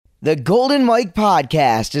The Golden Mike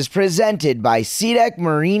Podcast is presented by SeaDek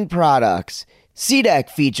Marine Products. SeaDek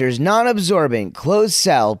features non-absorbent,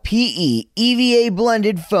 closed-cell, PE, EVA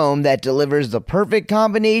blended foam that delivers the perfect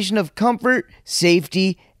combination of comfort,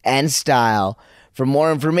 safety, and style. For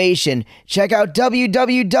more information, check out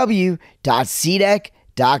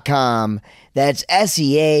www.seadek.com. That's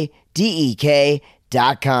SEADEK.com.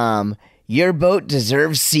 Your boat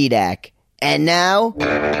deserves SeaDek. And now,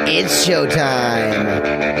 it's showtime.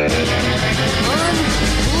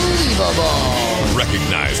 Unbelievable.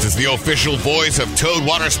 Recognized as the official voice of Toad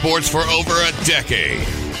Watersports for over a decade,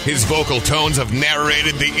 his vocal tones have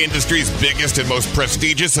narrated the industry's biggest and most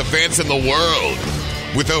prestigious events in the world.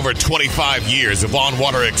 With over 25 years of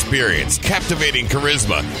on-water experience, captivating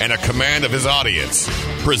charisma, and a command of his audience.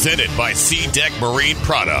 Presented by SeaDek Marine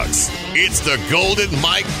Products, it's the Golden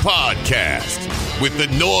Mike Podcast. With the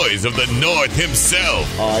noise of the North himself,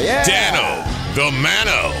 Dano, the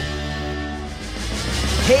Mano.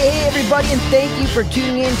 Hey, everybody, and thank you for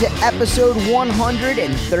tuning in to episode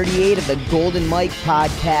 138 of the Golden Mike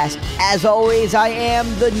Podcast. As always, I am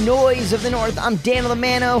the noise of the North. I'm Dano, the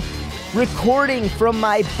Mano. Recording from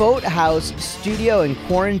my boathouse studio and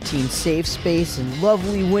quarantine safe space in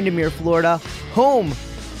lovely Windermere, Florida, home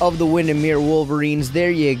of the Windermere Wolverines.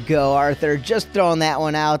 There you go, Arthur. Just throwing that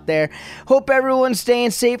one out there. Hope everyone's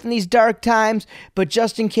staying safe in these dark times, but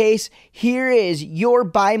just in case, here is your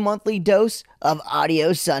bi-monthly dose of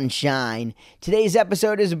audio sunshine. Today's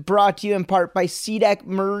episode is brought to you in part by SeaDek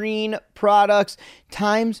Marine Products.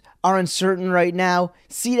 Times are uncertain right now.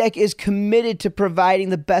 SeaDek is committed to providing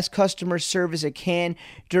the best customer service it can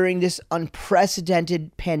during this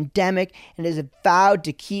unprecedented pandemic and has vowed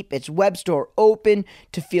to keep its web store open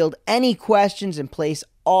to field any questions and place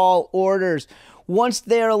all orders. Once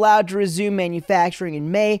they're allowed to resume manufacturing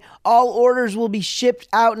in May, all orders will be shipped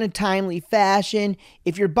out in a timely fashion.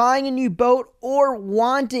 If you're buying a new boat or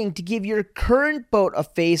wanting to give your current boat a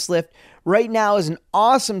facelift, right now is an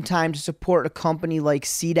awesome time to support a company like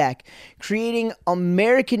SeaDek, creating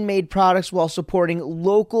American-made products while supporting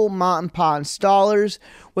local mom-and-pop installers.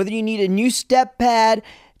 Whether you need a new step pad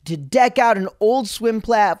to deck out an old swim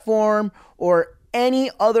platform or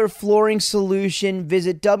any other flooring solution,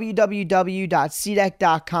 visit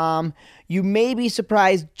www.seadek.com. You may be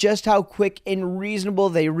surprised just how quick and reasonable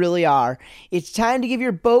they really are. It's time to give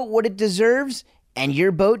your boat what it deserves, and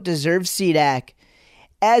your boat deserves SeaDek.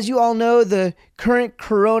 As you all know, the current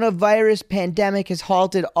coronavirus pandemic has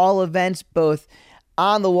halted all events both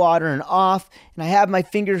on the water and off, and I have my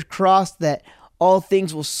fingers crossed that all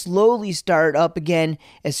things will slowly start up again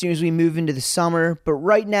as soon as we move into the summer, but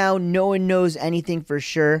right now, no one knows anything for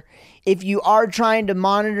sure. If you are trying to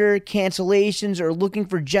monitor cancellations or looking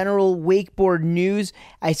for general wakeboard news,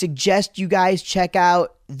 I suggest you guys check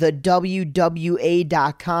out the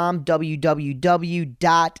WWA.com,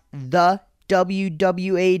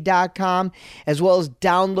 www.thewwa.com, as well as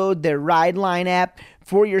download their Rideline app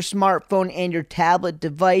for your smartphone and your tablet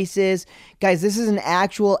devices. Guys, this is an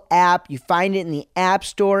actual app. You find it in the App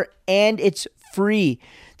Store, and it's free.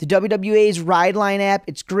 The WWA's Rideline app,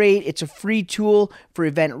 it's great. It's a free tool for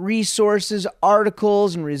event resources,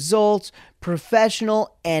 articles, and results,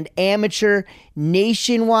 professional and amateur,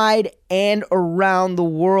 nationwide and around the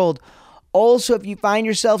world. Also, if you find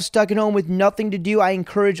yourself stuck at home with nothing to do, I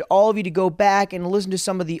encourage all of you to go back and listen to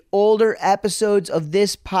some of the older episodes of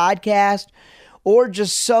this podcast, or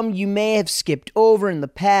just some you may have skipped over in the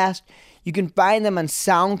past. You can find them on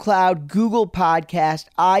SoundCloud, Google Podcast,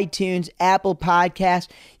 iTunes, Apple Podcast.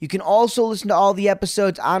 You can also listen to all the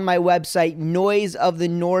episodes on my website,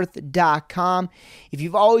 noiseofthenorth.com. If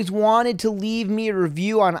you've always wanted to leave me a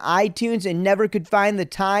review on iTunes and never could find the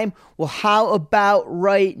time, well, how about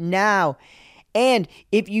right now? And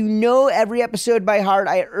if you know every episode by heart,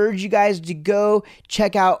 I urge you guys to go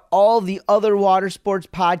check out all the other water sports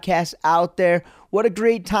podcasts out there. What a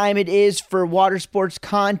great time it is for water sports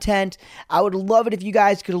content. I would love it if you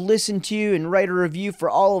guys could listen to and write a review for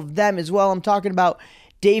all of them as well. I'm talking about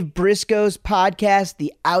Dave Briscoe's podcast,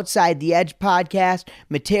 the Outside the Edge podcast,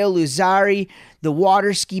 Matteo Luzzari, the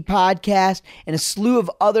Water Ski podcast, and a slew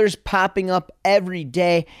of others popping up every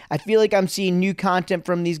day. I feel like I'm seeing new content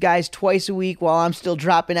from these guys twice a week while I'm still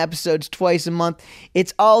dropping episodes twice a month.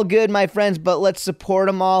 It's all good, my friends, but let's support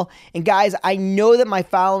them all. And guys, I know that my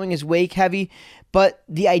following is wake heavy, but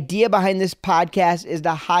the idea behind this podcast is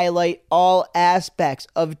to highlight all aspects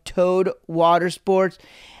of Toad Watersports.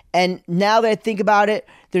 And now that I think about it,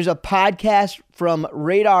 there's a podcast from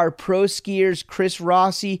Radar Pro Skiers Chris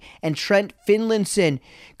Rossi and Trent Finlinson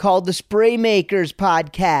called the Spray Makers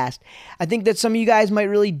Podcast. I think that some of you guys might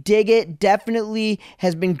really dig it. Definitely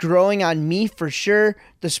has been growing on me for sure.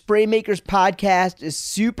 The Spray Makers Podcast is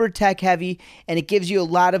super tech heavy, and it gives you a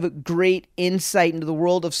lot of great insight into the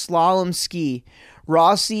world of slalom ski.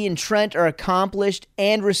 Rossi and Trent are accomplished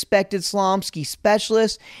and respected slalom ski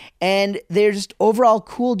specialists, and they're just overall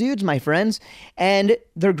cool dudes, my friends. And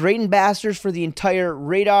they're great ambassadors for the entire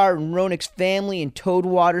Radar and Ronix family and Toad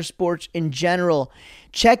Watersports in general.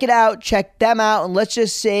 Check it out, check them out, and let's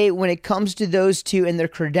just say when it comes to those two and their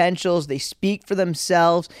credentials, they speak for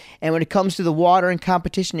themselves, and when it comes to the water and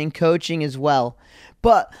competition and coaching as well.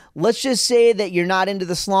 But let's just say that you're not into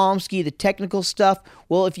the slalom ski, the technical stuff.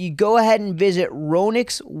 Well, if you go ahead and visit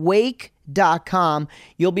ronixwake.com,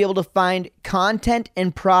 you'll be able to find content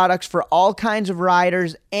and products for all kinds of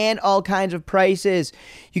riders and all kinds of prices.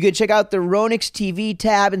 You can check out the Ronix TV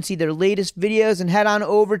tab and see their latest videos, and head on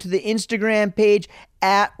over to the Instagram page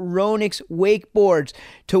at Ronix Wakeboards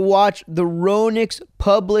to watch the Ronix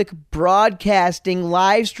Public Broadcasting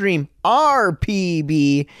live stream,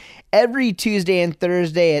 RPB, every Tuesday and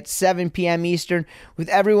Thursday at 7 p.m. Eastern with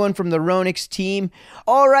everyone from the Ronix team.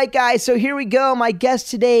 All right, guys, so here we go. My guest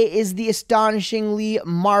today is the astonishingly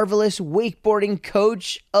marvelous wakeboarding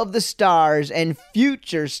coach of the stars and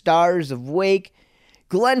future stars of wake,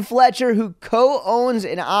 Glen Fletcher, who co-owns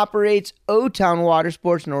and operates O'Town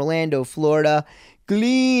Watersports in Orlando, Florida.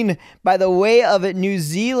 Glen, by the way of it, New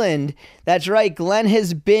Zealand. That's right, Glen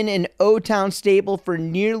has been an O-Town staple for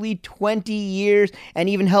nearly 20 years and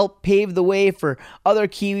even helped pave the way for other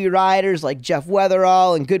Kiwi riders like Jeff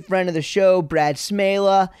Weatherall and good friend of the show, Brad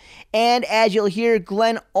Smela. And as you'll hear,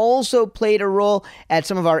 Glen also played a role at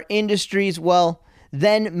some of our industry's, well,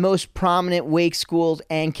 then most prominent wake schools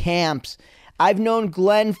and camps. I've known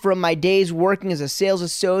Glen from my days working as a sales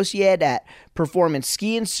associate at Performance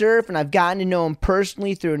Ski and Surf, and I've gotten to know him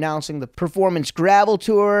personally through announcing the Performance Gravel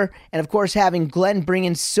Tour, and of course having Glen bring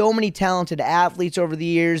in so many talented athletes over the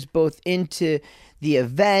years, both into the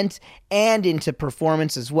event and into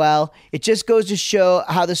performance as well. It just goes to show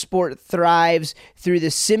how the sport thrives through the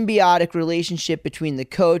symbiotic relationship between the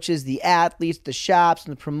coaches, the athletes, the shops,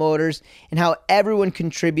 and the promoters, and how everyone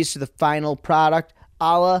contributes to the final product,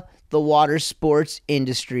 a la the water sports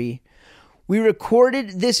industry. We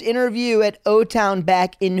recorded this interview at O-Town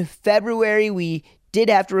back in February. We did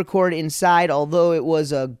have to record inside, although it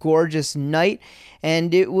was a gorgeous night,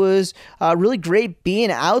 and it was really great being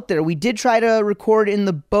out there. We did try to record in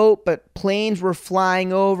the boat, but planes were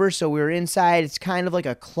flying over, so we were inside. It's kind of like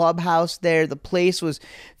a clubhouse there. The place was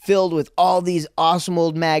filled with all these awesome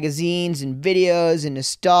old magazines and videos and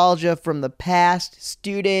nostalgia from the past,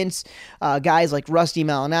 students, guys like Rusty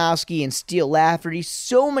Malinoski and Steele Lafferty,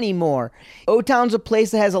 so many more. O-Town's a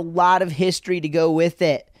place that has a lot of history to go with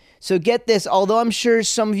it. So get this, although I'm sure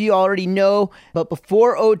some of you already know, but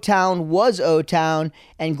before O-Town was O-Town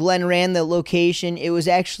and Glen ran the location, it was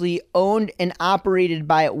actually owned and operated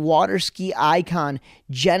by water ski icon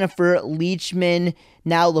Jennifer Leachman,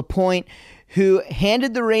 now LaPointe, who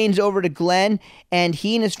handed the reins over to Glen, and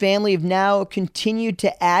he and his family have now continued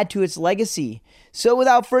to add to its legacy. So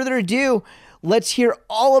without further ado, let's hear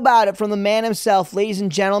all about it from the man himself. Ladies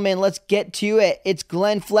and gentlemen, let's get to it. It's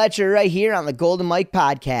Glen Fletcher right here on the Golden Mike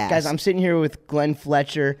Podcast. Guys, I'm sitting here with Glen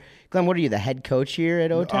Fletcher. Glen, what are you, the head coach here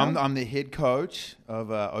at O-Town? I'm the head coach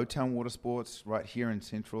of O'Town Watersports right here in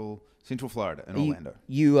Central Florida in Orlando.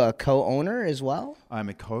 You a co-owner as well? I'm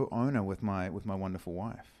a co-owner with my wonderful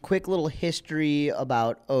wife. Quick little history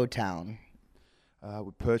about O-Town.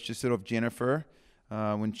 We purchased it off Jennifer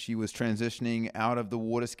when she was transitioning out of the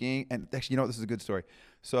water skiing. And actually, you know what? This is a good story.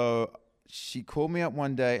 So she called me up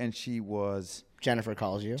one day and she was... Jennifer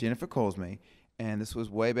calls you. Jennifer calls me. And this was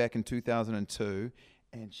way back in 2002.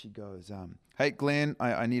 And she goes, hey, Glen,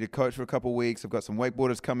 I need a coach for a couple of weeks. I've got some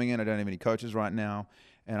wakeboarders coming in. I don't have any coaches right now.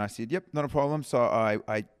 And I said, yep, not a problem. So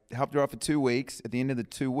I helped her out for 2 weeks. At the end of the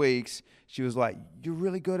 2 weeks, she was like, you're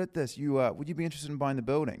really good at this. Would you be interested in buying the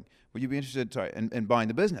building? Would you be interested in buying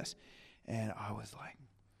the business? And I was like,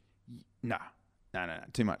 no,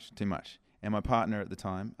 too much. And my partner at the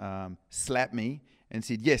time slapped me and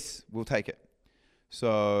said, yes, we'll take it.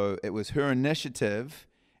 So it was her initiative,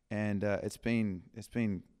 and it's been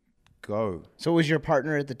go. So was your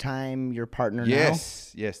partner at the time your partner now?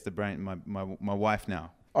 Yes, the brain, my wife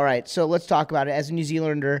now. All right, so let's talk about it. As a New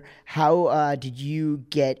Zealander, how did you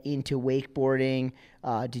get into wakeboarding?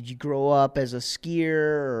 Did you grow up as a skier,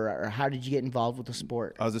 or how did you get involved with the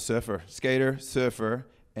sport? I was a surfer,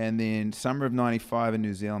 and then summer of '95 in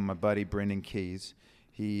New Zealand, my buddy Brendan Keys,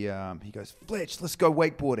 he goes, Fletch, let's go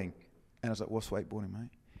wakeboarding. And I was like, what's wakeboarding, mate?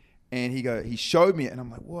 And he showed me it, and I'm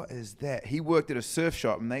like, what is that? He worked at a surf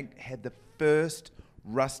shop, and they had the first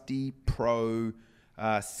Rusty Pro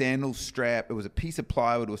sandal strap. It was a piece of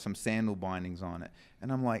plywood with some sandal bindings on it.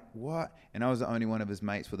 And I'm like, what? And I was the only one of his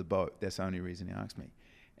mates with a boat. That's the only reason he asked me.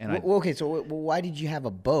 And okay, so why did you have a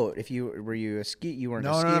boat? You weren't a skier?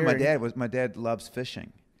 No. My dad loves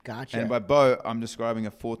fishing. Gotcha. And by boat, I'm describing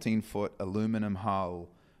a 14-foot aluminum hull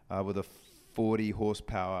with a 40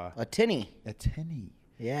 horsepower. A tinny.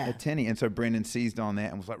 Yeah. A tinny. And so Brendan seized on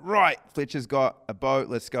that and was like, right, Fletcher's got a boat,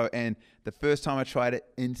 let's go. And the first time I tried it,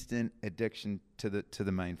 instant addiction to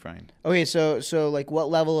the mainframe. Okay, so like what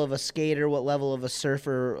level of a skater, what level of a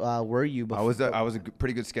surfer were you before? I was a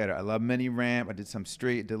pretty good skater. I love mini ramp. I did some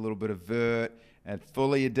street, did a little bit of vert, and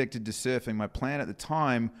fully addicted to surfing. My plan at the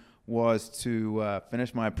time was to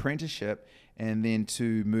finish my apprenticeship and then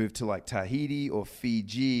to move to like Tahiti or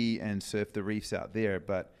Fiji and surf the reefs out there.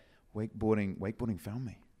 But wakeboarding found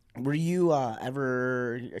me. Were you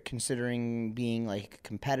ever considering being like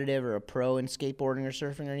competitive or a pro in skateboarding or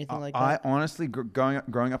surfing or anything like that? I honestly,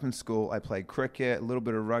 growing up in school, I played cricket, a little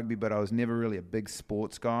bit of rugby, but I was never really a big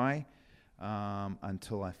sports guy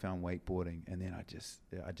until I found wakeboarding, and then I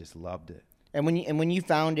just loved it. And when you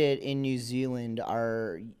found it in New Zealand,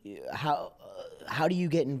 how do you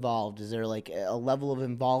get involved? Is there like a level of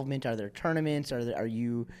involvement? Are there tournaments? Are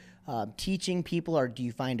you teaching people, or do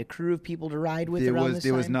you find a crew of people to ride with? There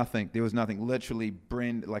was nothing. Literally,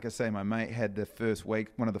 like I say, my mate had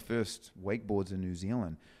one of the first wakeboards in New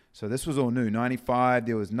Zealand. So this was all new. 95,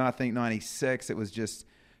 there was nothing. 96, it was just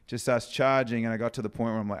us charging, and I got to the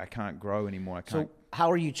point where I'm like, I can't grow anymore. So how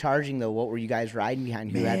are you charging though? What were you guys riding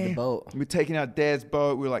behind? Who had the boat? We were taking out Dad's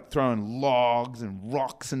boat. We were like throwing logs and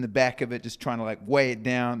rocks in the back of it, just trying to like weigh it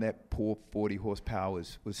down. That poor 40 horsepower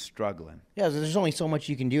was struggling. Yeah, there's only so much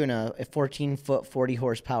you can do in a 14-foot, 40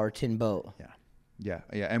 horsepower tin boat. Yeah.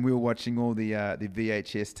 And we were watching all the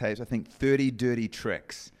VHS tapes. I think 30 Dirty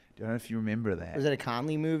Tricks. I don't know if you remember that. Was it a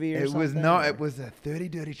Conley movie or something? It was not. It was 30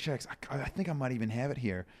 Dirty Tricks. I think I might even have it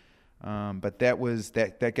here. But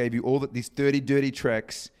that gave you these 30 dirty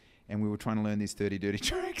tricks, and we were trying to learn these 30 dirty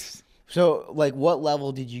tricks. So, like, what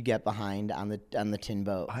level did you get behind on the tin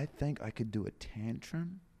boat? I think I could do a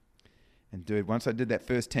tantrum. And dude, once I did that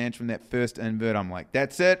first tantrum, that first invert, I'm like,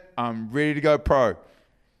 that's it. I'm ready to go pro.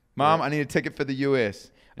 Mom, I need a ticket for the US.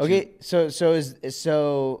 Okay, so is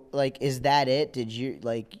that it? Did you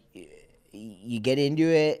you get into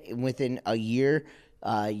it and within a year?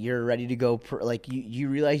 You're ready to go pro, like you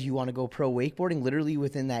realize you want to go pro wakeboarding literally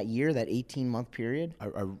within that year, that 18-month period?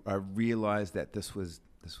 I realized that this was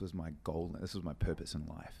my goal. This was my purpose in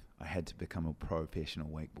life. I had to become a professional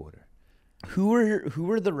wakeboarder. Who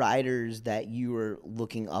were the riders that you were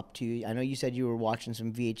looking up to? I know you said you were watching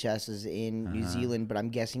some VHSs in New Zealand, but I'm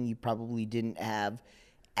guessing you probably didn't have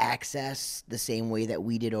access the same way that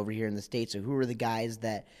we did over here in the States. So who were the guys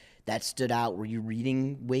that stood out? Were you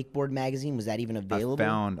reading Wakeboard Magazine? Was that even available?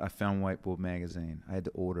 I found Wakeboard Magazine. I had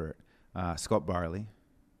to order it. Scott Barley,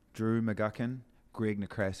 Drew McGuckin, Greg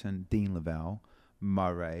Nekrasen, Dean Lavelle,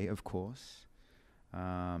 Murray, of course,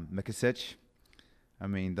 Mikasic. I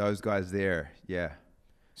mean, those guys there, yeah.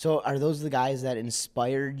 So are those the guys that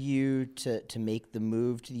inspired you to make the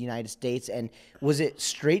move to the United States? And was it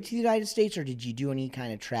straight to the United States, or did you do any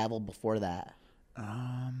kind of travel before that?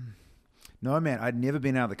 No, man, I'd never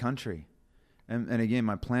been out of the country. And again,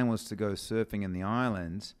 my plan was to go surfing in the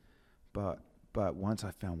islands, but once I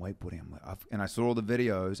found wakeboarding, I'm like, and I saw all the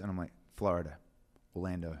videos, and I'm like, Florida,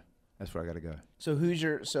 Orlando, that's where I got to go.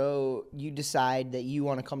 So you decide that you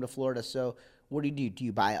want to come to Florida. So what do you do? Do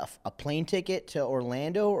you buy a plane ticket to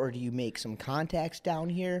Orlando, or do you make some contacts down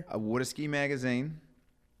here? A water ski magazine.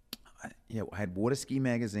 I had water ski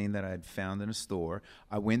magazine that I had found in a store.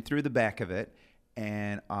 I went through the back of it,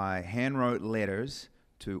 and I hand wrote letters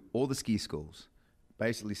to all the ski schools,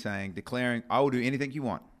 basically declaring, I will do anything you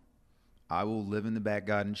want. I will live in the back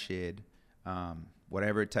garden shed,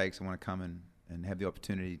 whatever it takes. I want to come and have the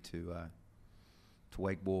opportunity to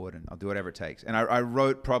wakeboard, and I'll do whatever it takes. And I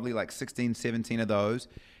wrote probably like 16, 17 of those,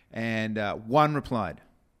 and one replied.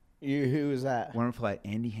 Who was that? One replied,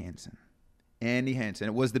 Andy Hansen. Andy Hansen.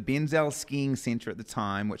 It was the Benzel Skiing Center at the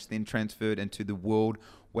time, which then transferred into the World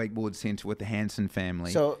Wakeboard Center with the Hansen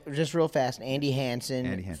family. So, just real fast, Andy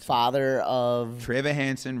Hansen, father of Trevor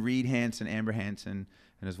Hansen, Reed Hansen, Amber Hansen,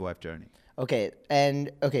 and his wife Joni.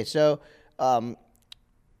 So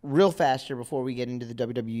real fast here before we get into the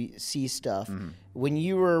WWC stuff, when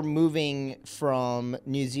you were moving from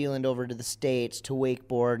New Zealand over to the States to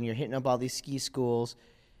wakeboard, and you're hitting up all these ski schools,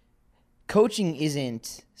 coaching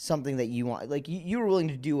isn't something that you want. Like, you were willing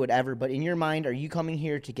to do whatever, but in your mind, are you coming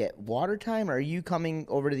here to get water time, or are you coming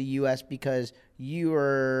over to the U.S. because you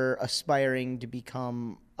are aspiring to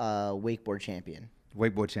become a wakeboard champion?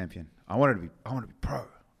 Wakeboard champion. I want to be pro. I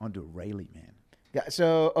want to do a Rayleigh, man. Yeah.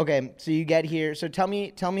 So you get here. So tell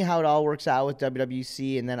me how it all works out with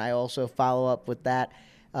WWC, and then I also follow up with that.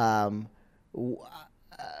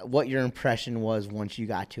 What your impression was once you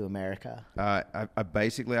got to America. I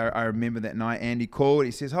remember that night Andy called.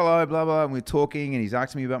 He says, hello, blah, blah, and we're talking, and he's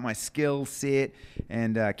asking me about my skill set,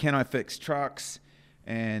 and can I fix trucks?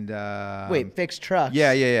 And wait, fix trucks?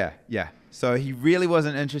 Yeah. So he really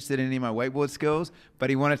wasn't interested in any of my wakeboard skills, but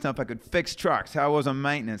he wanted to know if I could fix trucks, how I was on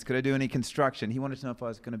maintenance, could I do any construction? He wanted to know if I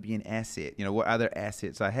was going to be an asset, what other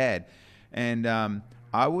assets I had. And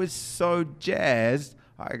I was so jazzed,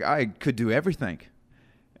 I could do everything.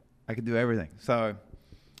 So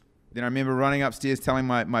then I remember running upstairs telling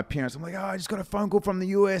my parents, I'm like, I just got a phone call from the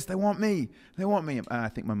US. They want me. I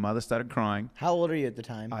think my mother started crying. How old are you at the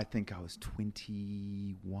time? I think I was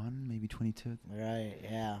 21, maybe 22. Right,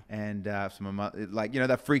 yeah. And so my mother,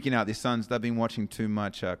 they're freaking out. They've been watching too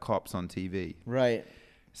much Cops on TV. Right.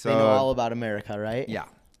 So they know all about America, right? Yeah.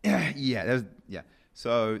 Yeah.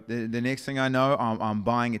 So the next thing I know, I'm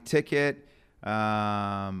buying a ticket.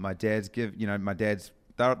 My dad's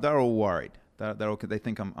they're all worried. They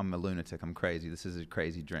think I'm a lunatic. I'm crazy. This is a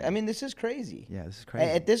crazy dream. I mean, this is crazy. Yeah, this is crazy.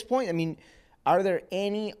 At this point, I mean, are there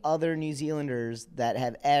any other New Zealanders that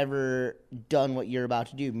have ever done what you're about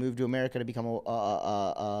to do, move to America to become a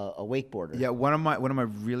wakeboarder? Yeah,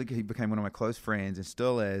 he became one of my close friends and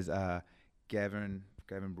still is Gavin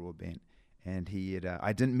Broadbent. And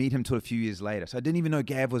I didn't meet him till a few years later, so I didn't even know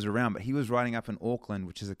Gav was around. But he was riding up in Auckland,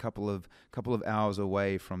 which is a couple of hours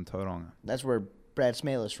away from Tauranga. That's where Brad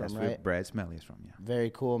Smale is from, That's right? where Brad Smale is from, yeah. Very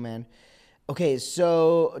cool, man. Okay,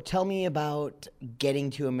 so tell me about getting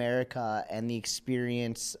to America and the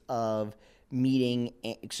experience of meeting.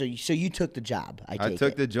 So you took the job, I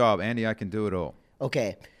took the job. Andy, I can do it all.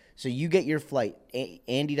 Okay, so you get your flight.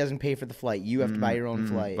 Andy doesn't pay for the flight. You have to buy your own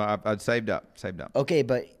flight. But I'd saved up. Okay,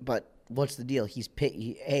 but what's the deal?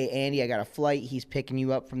 Hey, Andy, I got a flight. He's picking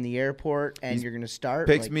you up from the airport, and you're going to start?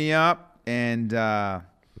 Picks me up, and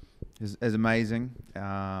is amazing.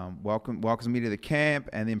 Welcomes me to the camp,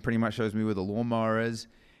 and then pretty much shows me where the lawnmower is,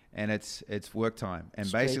 and it's work time. And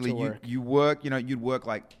Straight basically, you work. You'd work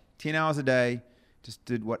like 10 hours a day, just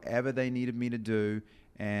did whatever they needed me to do,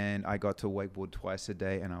 and I got to wakeboard twice a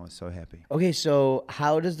day, and I was so happy. Okay, so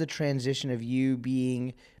how does the transition of you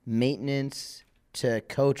being maintenance to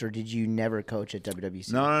coach, or did you never coach at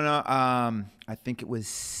WWC? No. I think it was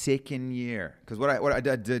second year, because what I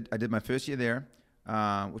did my first year there.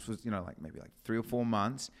 Which was maybe 3 or 4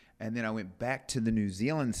 months, and then I went back to the New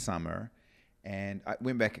Zealand summer, and I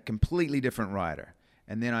went back a completely different rider,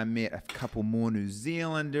 and then I met a couple more New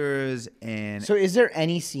Zealanders. And so, is there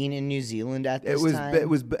any scene in New Zealand at this time? It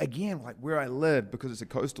was again like where I lived, because it's a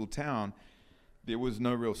coastal town. There was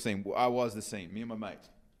no real scene. I was the scene, me and my mates,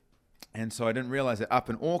 and so I didn't realize that up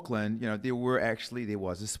in Auckland, there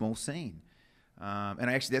was a small scene, and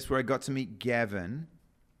that's where I got to meet Gavin.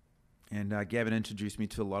 And Gavin introduced me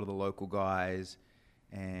to a lot of the local guys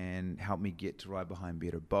and helped me get to ride behind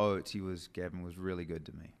better boats. Gavin was really good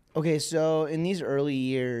to me. Okay, so in these early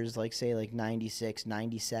years, say 96,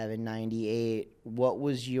 97, 98, what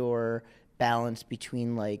was your balance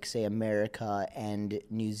between say America and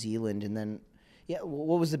New Zealand? And then,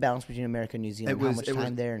 what was the balance between America and New Zealand? How much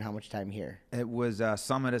time there and how much time here? It was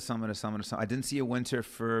summer to summer to summer to summer. I didn't see a winter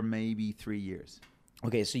for maybe 3 years.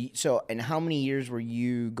 Okay, so and how many years were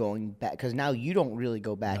you going back? Because now you don't really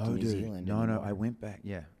go back to New Zealand anymore. No, I went back,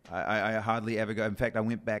 yeah. I hardly ever go. In fact, I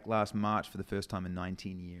went back last March for the first time in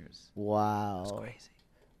 19 years. Wow. That's crazy.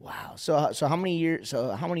 Wow. So how many years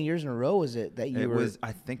in a row was it that you were?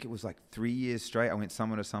 I think it was 3 years straight. I went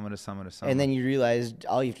summer to summer to summer to summer. And then you realized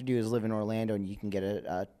all you have to do is live in Orlando and you can get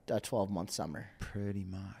a 12-month summer. Pretty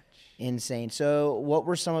much. Insane. So what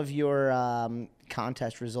were some of your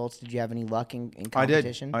contest results? Did you have any luck in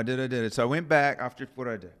competition? I did. So I went back after what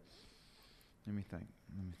I did. Let me think.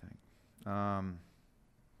 I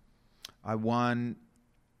won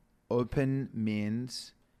Open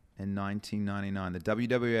Men's in 1999. The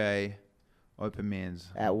WWA Open Men's.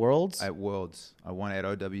 At Worlds? At Worlds. I won at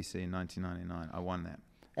OWC in 1999. I won that.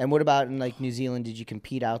 And what about in New Zealand? Did you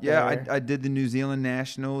compete out there? Yeah, I did the New Zealand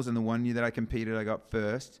Nationals, and the one year that I competed, I got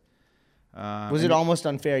first. Was it almost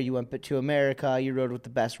unfair? You went to America, you rode with the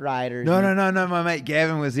best riders. No. My mate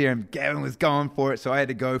Gavin was there, and Gavin was going for it, so I had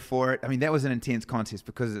to go for it. I mean, that was an intense contest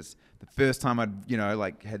because it's the first time I'd,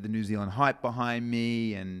 had the New Zealand hype behind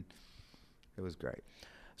me, and it was great.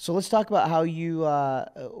 So let's talk about how you.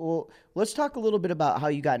 Let's talk a little bit about how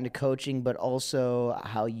you got into coaching, but also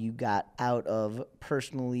how you got out of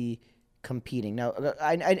personally competing. Now,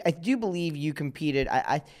 I do believe you competed.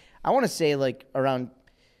 I want to say like around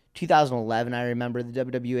 2011. I remember the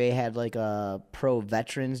WWA had like a pro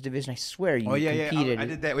veterans division. I swear you competed. I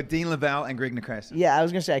did that with Dean Lavelle and Greg Nicrason. Yeah, I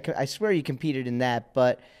was gonna say I swear you competed in that,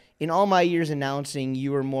 but. In all my years announcing,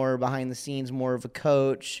 you were more behind the scenes, more of a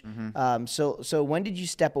coach. Mm-hmm. So when did you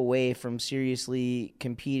step away from seriously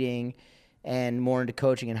competing and more into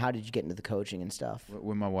coaching, and how did you get into the coaching and stuff?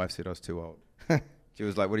 When my wife said I was too old. She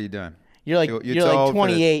was like, what are you doing? You're like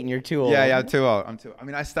 28 and you're too old. Yeah, I'm too old. I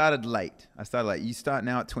mean, I started late. You start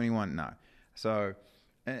now at 21? No. So,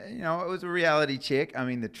 it was a reality check. I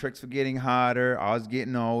mean, the tricks were getting harder. I was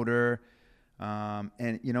getting older.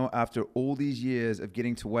 And after all these years of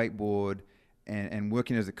getting to wakeboard and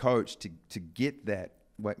working as a coach to get that,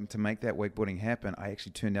 to make that wakeboarding happen, I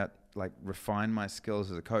actually turned out refined my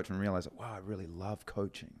skills as a coach and realized, wow, I really love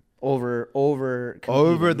coaching over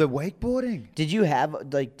the wakeboarding. Did you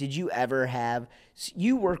ever have?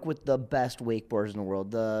 You work with the best wakeboarders in the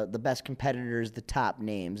world, the best competitors, the top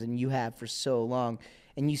names, and you have for so long.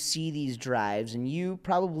 And you see these drives, and you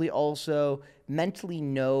probably also mentally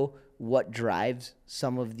know what drives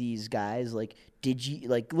some of these guys. Like, did you,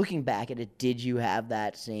 looking back at it, did you have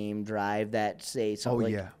that same drive that say something? Oh,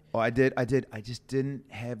 yeah. Oh, I did. I just didn't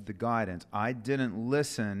have the guidance. I didn't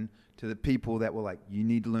listen to the people that were like, you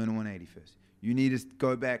need to learn a 180 first. You need to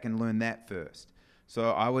go back and learn that first. So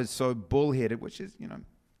I was so bullheaded, which is,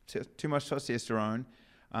 too much testosterone.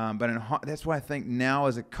 But that's why I think now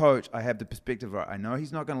as a coach, I have the perspective. I know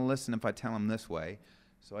he's not going to listen if I tell him this way.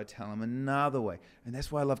 So I tell them another way. And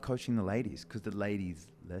that's why I love coaching the ladies, because the ladies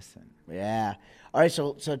listen. Yeah. All right,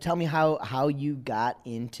 so tell me how you got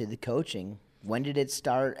into the coaching. When did it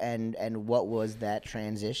start, and what was that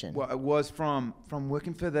transition? Well, it was from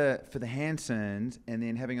working for the Hansons and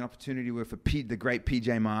then having an opportunity to work for the great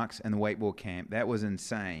PJ Marks and the wakeboard camp. That was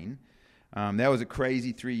insane. That was a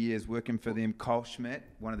crazy 3 years working for them. Carl Schmidt,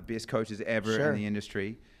 one of the best coaches ever in the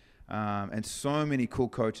industry. And so many cool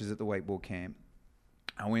coaches at the wakeboard camp.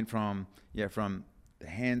 I went from the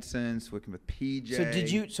Hansons, working with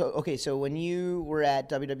PJ. So when you were at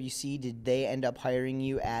WWC, did they end up hiring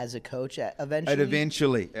you as a coach eventually?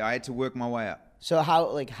 Eventually. I had to work my way up. So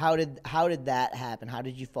how did that happen? How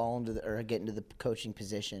did you fall into get into the coaching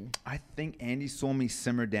position? I think Andy saw me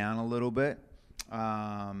simmer down a little bit.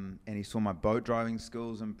 And he saw my boat driving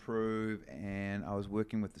skills improve, and I was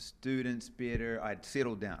working with the students better. I'd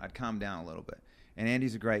settled down. I'd calmed down a little bit. And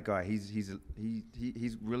Andy's a great guy. He's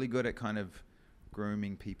really good at kind of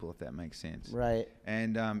grooming people, if that makes sense. Right.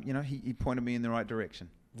 And he pointed me in the right direction.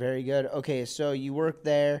 Very good. Okay, so you worked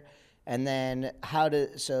there, and then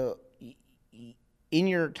in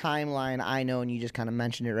your timeline, I know, and you just kind of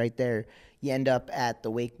mentioned it right there, you end up at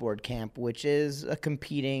the wakeboard camp, which is a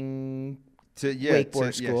competing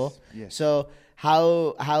wakeboard school. Yes. So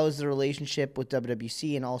how is the relationship with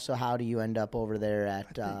WWC, and also how do you end up over there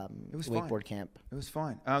at wakeboard camp? It was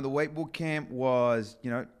fine. The wakeboard camp was,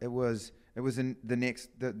 it was in the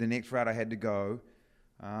next route I had to go.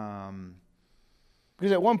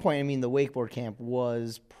 Because at one point, the wakeboard camp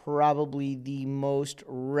was probably the most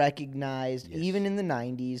recognized, even in the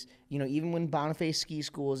 90s, even when Boniface Ski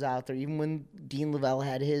School was out there, even when Dean Lavelle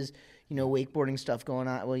had his, wakeboarding stuff going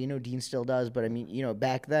on. Well, Dean still does, but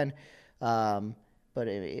back then, but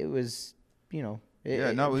it was,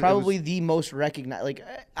 probably the most recognized. Like,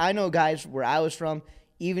 I know guys where I was from,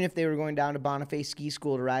 even if they were going down to Boniface Ski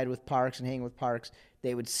School to ride with Parks and hang with Parks,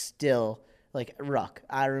 they would still, like Ruck.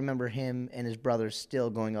 I remember him and his brothers still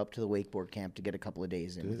going up to the wakeboard camp to get a couple of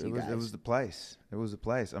days in with you guys. It was the place. It was the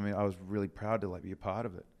place. I was really proud to be a part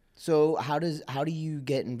of it. So how do you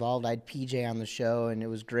get involved? I had PJ on the show, and it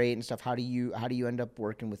was great and stuff. How do you end up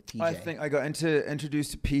working with PJ? I think I got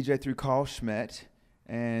introduced to PJ through Carl Schmidt,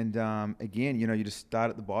 and again, you just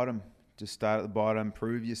start at the bottom.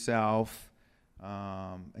 Prove yourself,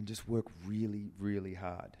 and just work really, really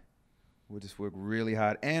hard. We'll just work really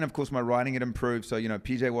hard, and of course, my riding had improved. So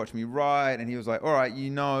PJ watched me ride, and he was like, "All right,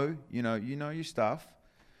 you know your stuff."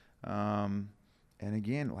 And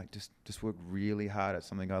again, just work really hard at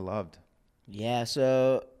something I loved. Yeah,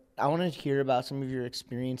 so I want to hear about some of your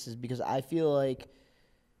experiences, because I feel like,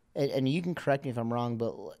 and you can correct me if I'm wrong,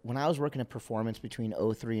 but when I was working at Performance between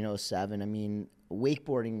 2003 and 2007,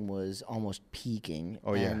 wakeboarding was almost peaking.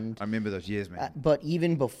 Oh, yeah. I remember those years, man. But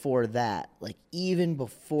even before that, wakeboarding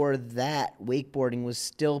was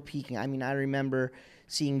still peaking. I remember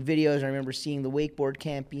seeing videos. I remember seeing the wakeboard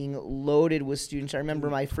camp being loaded with students. I remember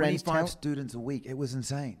my friends 25 students a week. It was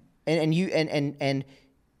insane. And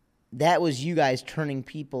that was you guys turning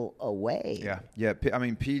people away. Yeah. I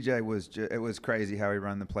mean, PJ it was crazy how he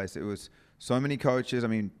ran the place. It was so many coaches. I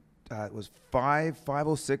mean, it was five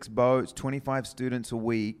or six boats, 25 students a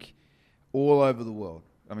week, all over the world.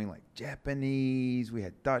 I mean, like Japanese, we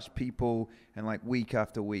had Dutch people, and like week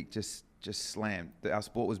after week, just slammed. Our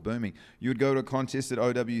sport was booming. You would go to a contest at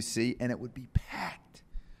OWC, and it would be packed.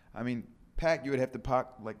 I mean, packed. You would have to park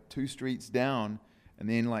like 2 streets down, and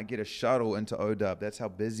then like get a shuttle into OW. That's how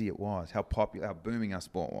busy it was, how popular, how booming our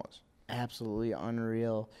sport was. Absolutely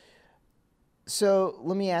unreal. So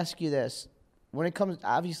let me ask you this. When it comes,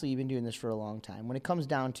 obviously you've been doing this for a long time. When it comes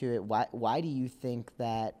down to it, why do you think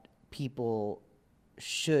that people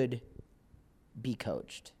should be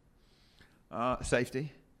coached?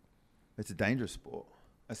 Safety. It's a dangerous sport,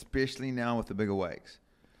 especially now with the bigger wakes.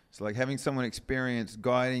 So like having someone experienced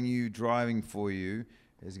guiding you, driving for you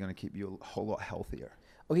is going to keep you a whole lot healthier.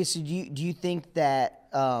 Okay, so do you think that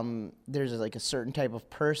there's like a certain type of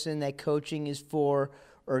person that coaching is for,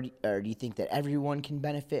 or do you think that everyone can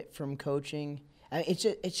benefit from coaching? I mean,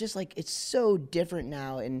 it's just like it's so different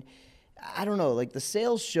now, and I don't know. Like the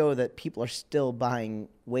sales show that people are still buying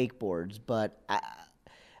wakeboards, but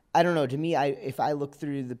I don't know. To me, if I look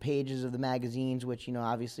through the pages of the magazines, which, you know,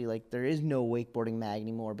 obviously, like, there is no wakeboarding mag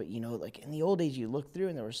anymore, but, you know, like, in the old days, you look through,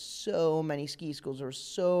 and there were so many ski schools, there were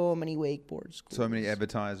so many wakeboard schools. So many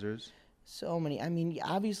advertisers. So many. I mean,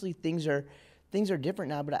 obviously, things are different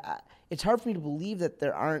now, but it's hard for me to believe that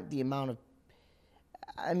there aren't the amount of,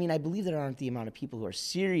 I mean, I believe there aren't the amount of people who are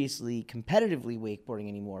seriously, competitively wakeboarding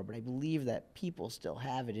anymore, but I believe that people still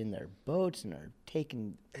have it in their boats and are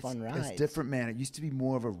taking fun rides. It's different, man. It used to be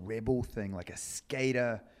more of a rebel thing, like a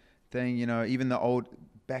skater thing, you know, even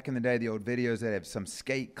back in the day, the old videos that have some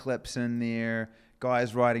skate clips in there,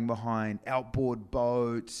 guys riding behind, outboard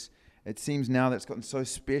boats. It seems now that's gotten so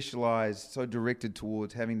specialized, so directed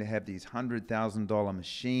towards having to have these $100,000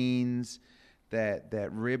 machines, that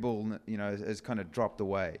rebel, you know, has kind of dropped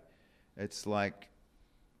away. It's like,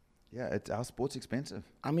 yeah, our sport's expensive.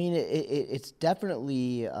 I mean, it's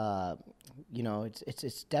definitely, you know,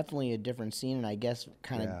 it's definitely a different scene, and I guess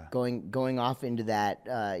kind of going off into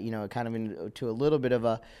that, you know, kind of into a little bit of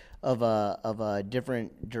a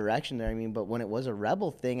different direction there. I mean, but when it was a rebel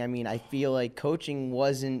thing, I mean, I feel like coaching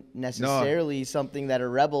wasn't necessarily something that a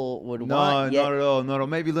rebel would want. No, not at all. Not at all.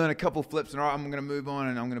 Maybe learn a couple flips, and all right, I'm going to move on,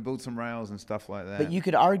 and I'm going to build some rails and stuff like that. But you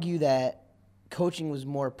could argue that coaching was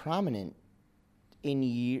more prominent in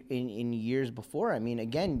years before. I mean,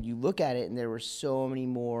 again, you look at it, and there were so many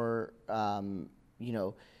more, you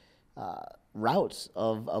know, routes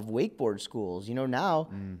of wakeboard schools. You know, now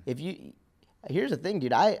here's the thing,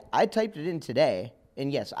 dude. I typed it in today,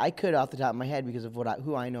 and yes, I could off the top of my head because of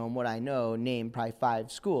who I know and what I know name probably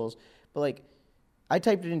 5 schools. But like, I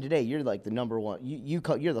typed it in today. You're like the number one.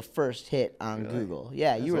 You're the first hit on really? Google.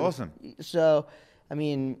 Yeah, that's you were awesome. So, I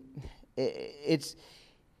mean, it's.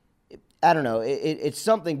 I don't know. It's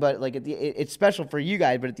something, but like it's special for you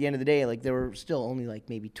guys. But at the end of the day, like there were still only like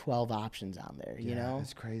maybe 12 options on there. You know,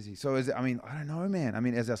 that's crazy. So I mean, I don't know, man. I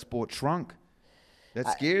mean, as our sport shrunk, that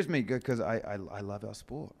scares me because I love our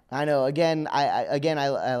sport. I know. Again,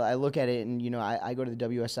 I look at it, and you know, I go to the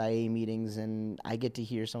WSIA meetings, and I get to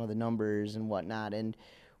hear some of the numbers and whatnot. And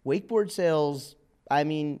wakeboard sales, I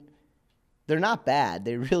mean, they're not bad.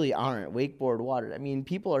 They really aren't. Wakeboard water. I mean,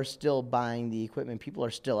 people are still buying the equipment. People are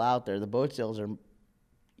still out there. The boat sales are,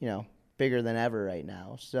 you know, bigger than ever right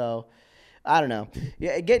now. So, I don't know.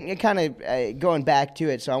 Yeah, getting kind of going back to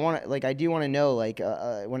it. So I do want to know, like,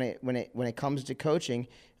 when it comes to coaching,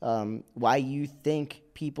 why you think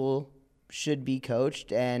people should be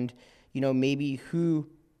coached, and you know, maybe who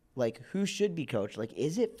should be coached. Like,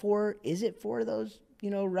 is it for those, you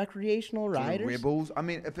know, recreational riders? Rebels. I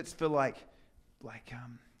mean, if it's for like let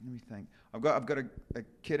me think. I've got a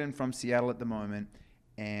kid in from Seattle at the moment,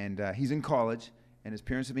 and he's in college, and his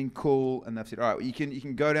parents have been cool, and they've said, all right, well, you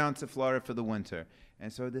can go down to Florida for the winter.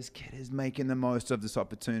 And so this kid is making the most of this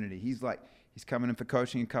opportunity. He's coming in for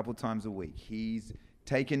coaching a couple times a week. He's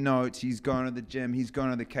taking notes. He's going to the gym. He's going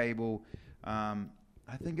to the cable. I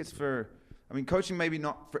think it's coaching maybe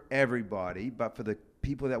not for everybody, but for the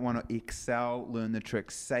people that want to excel, learn the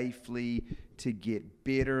tricks safely, to get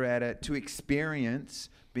better at it, to experience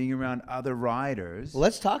being around other riders. Well,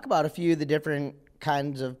 let's talk about a few of the different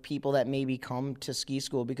kinds of people that maybe come to ski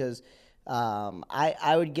school, because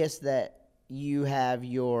I would guess that you have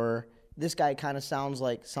this guy kind of sounds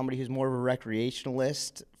like somebody who's more of a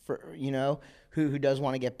recreationalist, for, you know, who does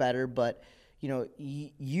want to get better, but you know,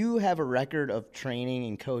 you have a record of training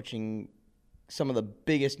and coaching some of the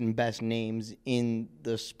biggest and best names in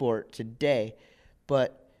the sport today.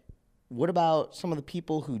 But what about some of the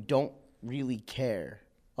people who don't really care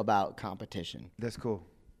about competition? That's cool.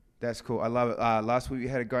 That's cool. I love it. Last week we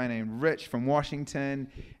had a guy named Rich from Washington,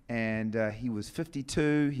 and he was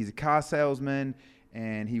 52. He's a car salesman,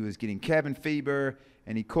 and he was getting cabin fever.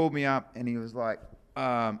 And he called me up, and he was like,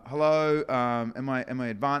 "Hello, am I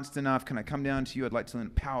advanced enough? Can I come down to you? I'd like to learn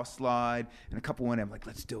power slide." And a couple went. I'm like,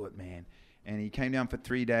 "Let's do it, man." And he came down for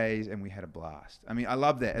 3 days, and we had a blast. I mean, I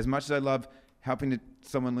love that. As much as I love helping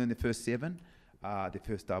someone learn their first 7, their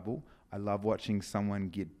first double, I love watching someone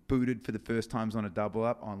get booted for the first times on a double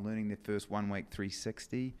up, on learning their first 1 wake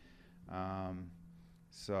 360.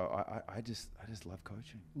 So I just love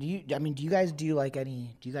coaching. Do you guys do like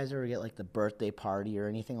any? Do you guys ever get like the birthday party or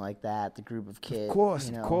anything like that? The group of kids. Of course.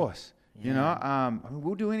 Yeah. You know, I mean,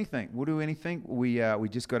 we'll do anything. We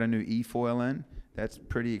just got a new e-foil in. That's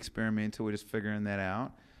pretty experimental. We're just figuring that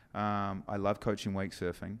out. I love coaching wake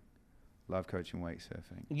surfing.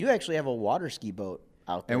 You actually have a water ski boat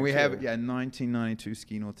out there. And we too. have 1992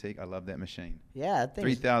 Ski Nautique. I love that machine. Yeah, that thing.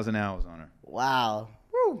 3,000 hours on her. Wow.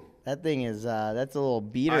 Woo. That thing is that's a little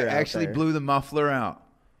beater. I out actually there. blew the muffler out.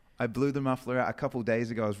 I blew the muffler out a couple of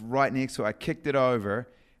days ago. I was right next to it. I kicked it over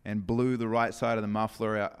and blew the right side of the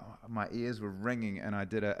muffler out. My ears were ringing, and I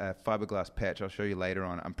did a fiberglass patch. I'll show you later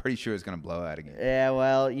on. I'm pretty sure it's going to blow out again. Yeah,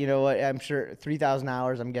 well, you know what? I'm sure 3,000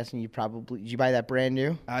 hours. I'm guessing did you buy that brand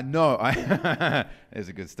new? No. There's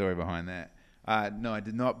a good story behind that. No, I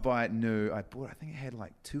did not buy it new. I think it had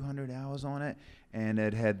like 200 hours on it, and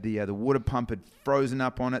it had the water pump had frozen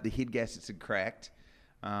up on it. The head gaskets had cracked.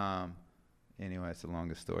 Anyway, it's the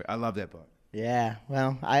longest story. I love that boat. Yeah,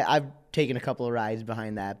 well, I've taken a couple of rides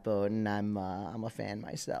behind that boat, and I'm a fan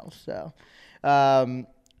myself. So,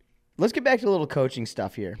 let's get back to a little coaching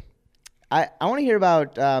stuff here. I want to hear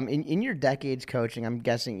about in your decades coaching. I'm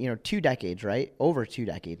guessing 2 decades, right? Over 2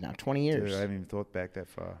 decades now, 20 years. Dude, I haven't even thought back that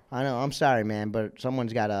far. I know. I'm sorry, man, but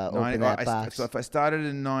someone's got to open that box. So if I started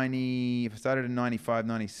in 95,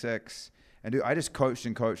 96, and dude, I just coached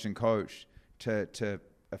and coached and coached to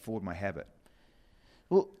afford my habit.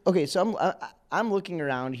 Well, okay, so I'm looking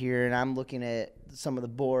around here, and I'm looking at some of the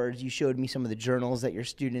boards. You showed me some of the journals that your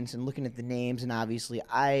students, and looking at the names, and obviously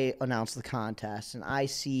I announced the contest, and I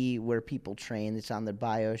see where people train. It's on their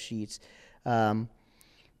bio sheets.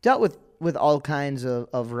 Dealt with all kinds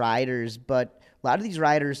of riders, but a lot of these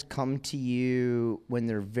riders come to you when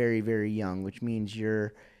they're very, very young, which means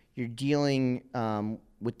you're dealing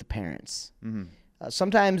with the parents. Mm-hmm.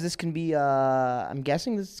 Sometimes this can be, I'm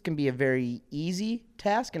guessing this can be a very easy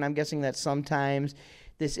task, and I'm guessing that sometimes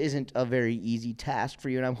this isn't a very easy task for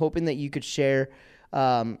you. And I'm hoping that you could share, you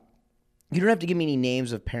don't have to give me any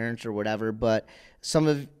names of parents or whatever, but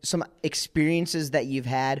some experiences that you've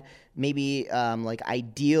had, maybe like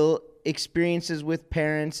ideal experiences with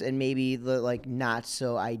parents, and maybe the like not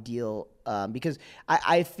so ideal, because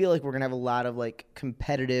I feel like we're going to have a lot of like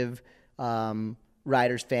competitive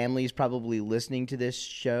riders' families probably listening to this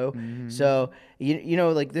show. Mm-hmm. So,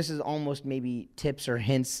 like this is almost maybe tips or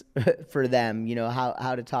hints for them,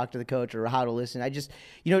 how to talk to the coach or how to listen. I just,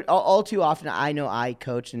 all too often I know I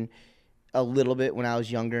coach and a little bit when I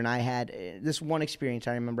was younger, and I had this one experience.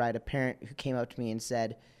 I remember I had a parent who came up to me and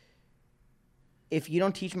said, "If you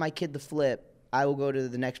don't teach my kid the flip, I will go to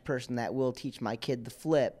the next person that will teach my kid the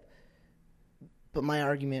flip." But my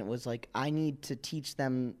argument was like, I need to teach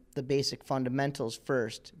them the basic fundamentals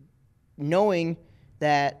first, knowing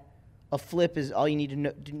that a flip is all you need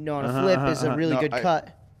to know on a flip is a really good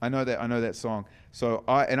cut. I know that song. So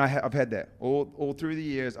I've had that all through the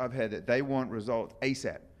years. I've had that. They want results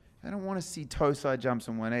ASAP. They don't want to see toe side jumps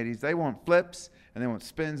and 180s. They want flips and they want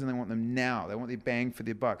spins and they want them now. They want their bang for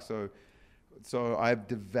their buck. So I've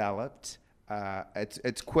developed.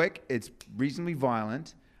 It's quick. It's reasonably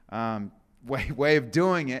violent. Way of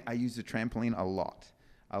doing it, I use the trampoline a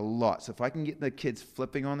lot. So if I can get the kids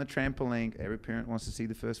flipping on the trampoline, every parent wants to see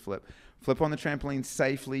the first flip on the trampoline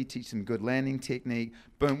safely, teach them good landing technique,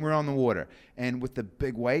 boom, we're on the water. And with the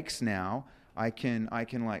big wakes now, I can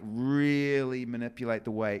like really manipulate the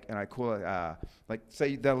wake, and I call it, like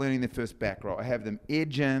say they're learning their first back roll. I have them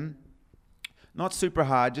edge in, not super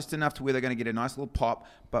hard, just enough to where they're going to get a nice little pop,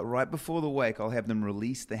 but right before the wake, I'll have them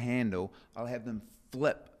release the handle. I'll have them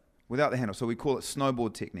flip without the handle. So we call it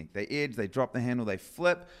snowboard technique. They edge, they drop the handle, they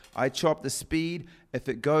flip. I chop the speed. If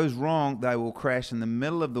it goes wrong, they will crash in the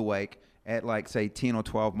middle of the wake at like, say, 10 or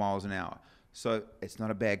 12 miles an hour. So it's not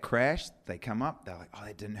a bad crash. They come up. They're like, oh,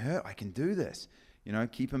 that didn't hurt. I can do this.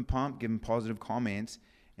 Keep them pumped, give them positive comments.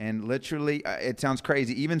 And literally, it sounds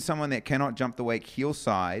crazy. Even someone that cannot jump the wake heel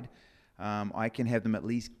side, I can have them at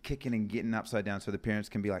least kicking and getting upside down so the parents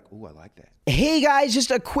can be like, oh, I like that. Hey guys, just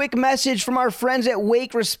a quick message from our friends at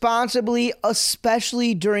Wake Responsibly,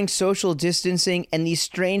 especially during social distancing and these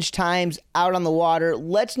strange times out on the water.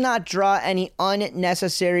 Let's not draw any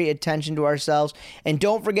unnecessary attention to ourselves, and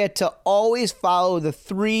don't forget to always follow the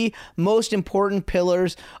 3 most important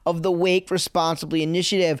pillars of the Wake Responsibly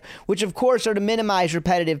initiative, which of course are to minimize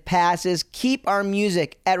repetitive passes, keep our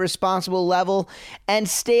music at responsible level, and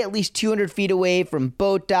stay at least 200 feet away from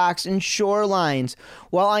boat docks and shorelines.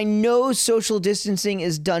 While I know social distancing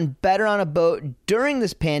is done better on a boat during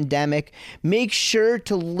this pandemic, make sure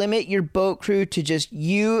to limit your boat crew to just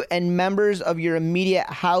you and members of your immediate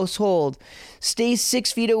household. Stay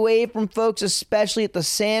 6 feet away from folks, especially at the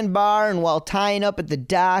sandbar and while tying up at the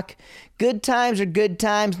dock. Good times are good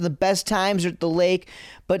times, and the best times are at the lake,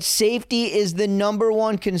 but safety is the number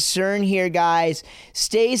one concern here, guys.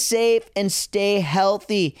 Stay safe and stay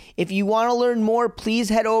healthy. If you want to learn more, please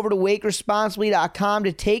head over to wakeresponsibly.com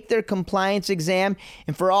to take their compliance exam,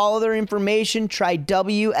 and for all other information, try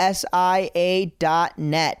wsia.net.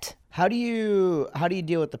 How do you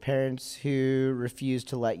deal with the parents who refuse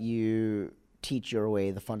to let you teach your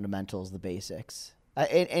way, the fundamentals, the basics?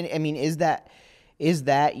 And I mean, is that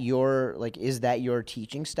your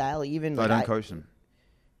teaching style even? I don't coach them.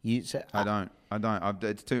 You say, I don't.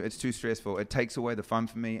 It's too stressful. It takes away the fun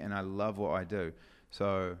for me, and I love what I do.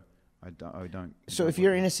 So I don't. So if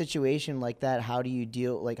you're in a situation like that, how do you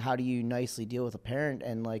nicely deal with a parent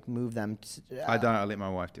and move them? I don't. I let my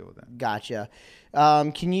wife deal with that. Gotcha.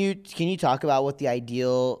 Can you talk about what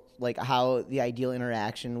how the ideal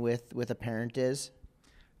interaction with a parent is?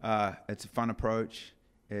 It's a fun approach.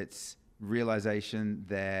 It's realization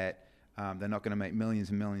that they're not going to make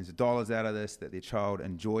millions and millions of dollars out of this, that their child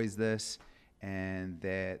enjoys this, and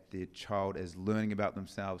that their child is learning about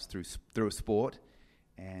themselves through a sport,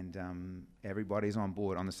 and everybody's on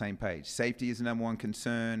board, on the same page. Safety is the number one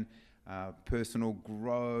concern, personal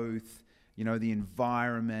growth, the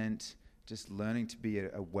environment, just learning to be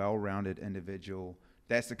a well-rounded individual.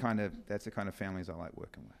 That's the kind of families I like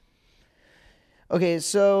working with. Okay,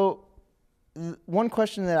 so one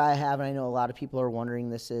question that I have, and I know a lot of people are wondering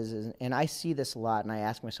this is, and I see this a lot, and I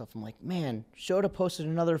ask myself, I'm like, man, Shota posted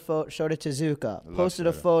another photo, Shota Tezuka posted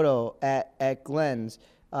a photo at Glen's,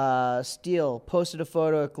 Steele posted a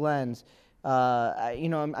photo at Glen's,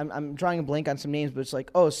 I'm drawing a blank on some names, but it's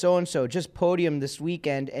like, oh, so-and-so just podiumed this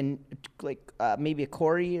weekend, and maybe a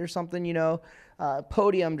Corey or something,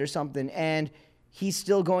 podiumed or something, and he's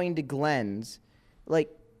still going to Glen's.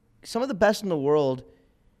 Some of the best in the world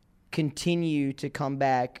continue to come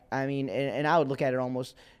back. I mean, and I would look at it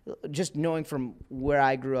almost just knowing from where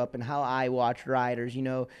I grew up and how I watched riders,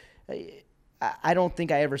 I don't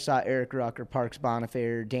think I ever saw Eric Ruck or Parks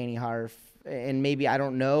Bonifay or Danny Harf, and maybe I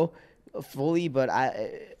don't know fully, but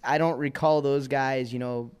I don't recall those guys,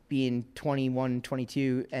 being 21,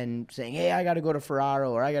 22 and saying, hey, I got to go to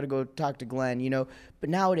Ferraro or I got to go talk to Glenn, But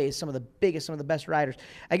nowadays, some of the best riders.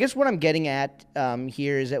 I guess what I'm getting at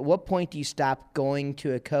here is, at what point do you stop going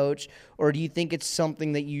to a coach, or do you think it's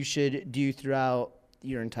something that you should do throughout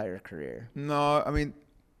your entire career? No, I mean,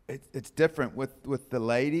 it's different. With the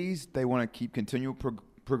ladies, they want to keep continual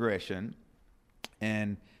progression,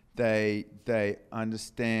 and they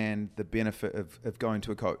understand the benefit of going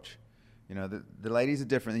to a coach. The ladies are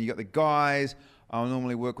different. And you got the guys. I'll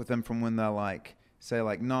normally work with them from when they're say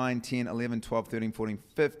 9, 10, 11, 12, 13, 14,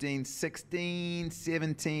 15, 16,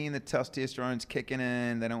 17. The testosterone's kicking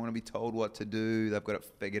in. They don't want to be told what to do. They've got it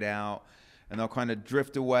figured out. And they'll kind of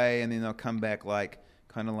drift away, and then they'll come back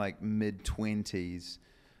mid-20s.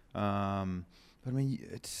 But I mean,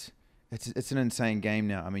 it's an insane game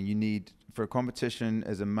now. I mean, you need, for a competition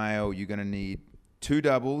as a male, you're going to need 2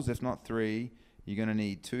 doubles, if not 3. You're going to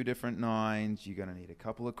need 2 different 9s. You're going to need a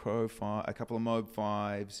couple of Mob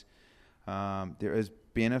 5s. There is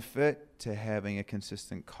benefit to having a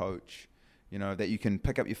consistent coach, that you can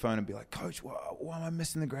pick up your phone and be like, Coach, why am I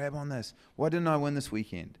missing the grab on this? Why didn't I win this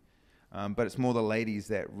weekend? But it's more the ladies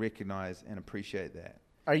that recognize and appreciate that.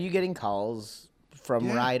 Are you getting calls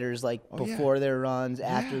from riders before their runs,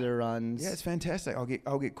 after their runs? Yeah, it's fantastic.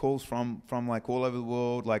 I'll get calls from all over the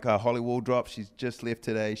world. Holly Waldrop, she's just left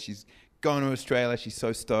today. She's going to Australia. She's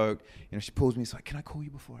so stoked. She pulls me. She's like, can I call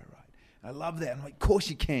you before I ride? I love that. I'm like, of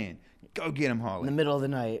course you can. Go get him, Holly. In the middle of the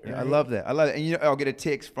night, right? Yeah, I love that. And I'll get a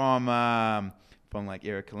text from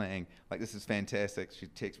Erica Lang. This is fantastic. She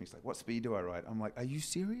texts me. She's like, what speed do I ride? I'm like, are you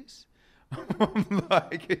serious? I'm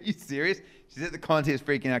like, are you serious? She's at the contest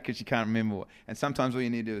freaking out because she can't remember what. And sometimes all you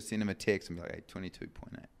need to do is send him a text and be like, hey,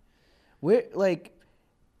 22.8.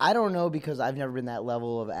 I don't know because I've never been that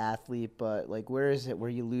level of athlete, but like where is it where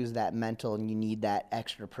you lose that mental and you need that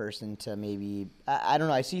extra person to maybe I don't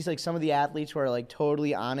know. I see like some of the athletes who are like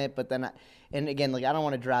totally on it, but then and again, like I don't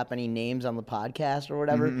want to drop any names on the podcast or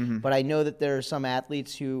whatever, but I know that there are some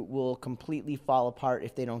athletes who will completely fall apart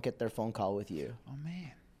if they don't get their phone call with you. Oh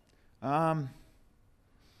man.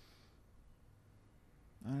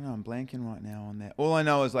 I don't know. I'm blanking right now on that. All I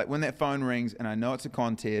know is like when that phone rings and I know it's a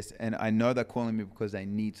contest and I know they're calling me because they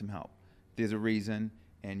need some help. There's a reason,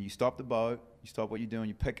 and you stop the boat, you stop what you're doing,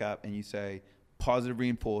 you pick up and you say positive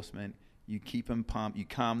reinforcement. You keep them pumped, you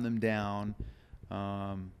calm them down.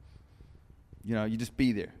 You just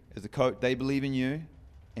be there as a coach. They believe in you,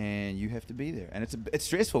 and you have to be there. And it's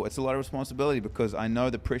stressful. It's a lot of responsibility because I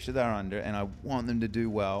know the pressure they're under, and I want them to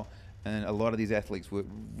do well. And a lot of these athletes work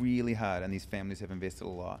really hard, and these families have invested a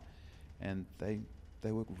lot, and they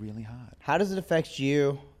work really hard. How does it affect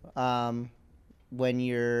you when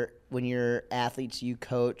your athletes you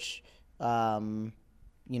coach,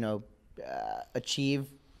 achieve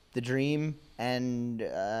the dream, and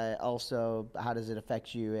also how does it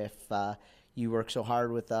affect you if you work so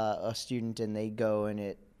hard with a student and they go and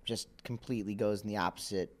it just completely goes in the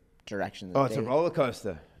opposite direction? It's a roller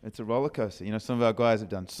coaster. It's a roller coaster. You know, some of our guys have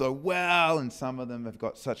done so well, and some of them have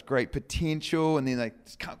got such great potential, and then they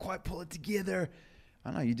just can't quite pull it together. I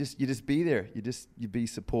don't know. You just be there. You be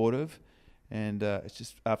supportive, and it's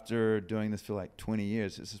just after doing this for like 20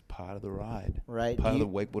 years, it's just part of the ride, right? Part of the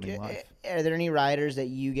wakeboarding life. Are there any riders that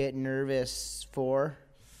you get nervous for?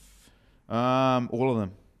 All of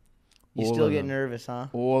them. You still get nervous, huh?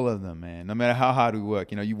 All of them, man. No matter how hard we work,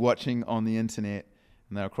 you know, you're watching on the internet.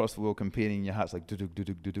 And they're across the world competing, your heart's like doo-doo,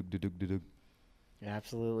 doo-doo, doo-doo, doo-doo, doo-doo.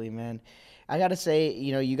 Absolutely, man. I got to say,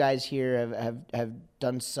 you guys here have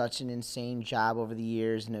done such an insane job over the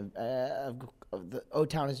years, and the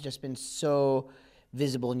O-Town has just been so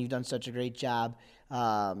visible, and you've done such a great job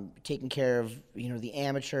taking care of, the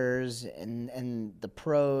amateurs and the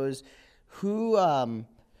pros. Who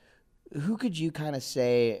could you kind of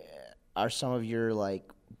say are some of your, like,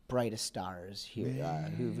 brightest stars here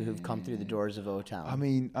who've come through the doors of O-Town? I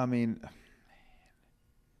mean,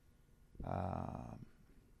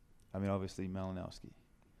 obviously Malinoski.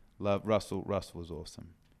 Love Russell. Russell was awesome.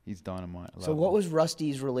 He's dynamite. So what was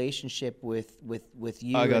Rusty's relationship with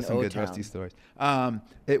you? I got and some O-Town? good Rusty stories.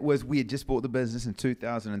 We had just bought the business in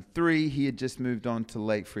 2003. He had just moved on to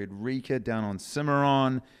Lake Frederica down on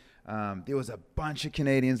Cimarron. There was a bunch of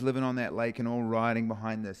Canadians living on that lake and all riding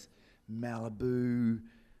behind this Malibu.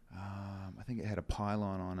 I think it had a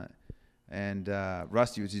pylon on it, and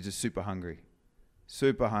Rusty was just super hungry,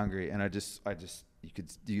 and I just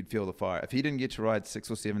you'd feel the fire. If he didn't get to ride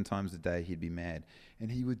 6 or 7 times a day, he'd be mad,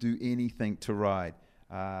 and he would do anything to ride.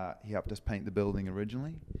 He helped us paint the building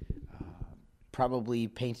originally. Probably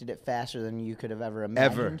painted it faster than you could have ever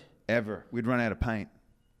imagined. Ever. We'd run out of paint.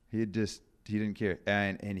 He didn't care,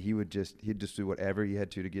 and he'd just do whatever he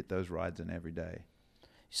had to get those rides in every day.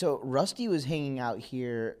 So Rusty was hanging out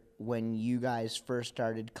here when you guys first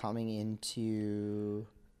started coming into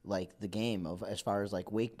like the game of as far as like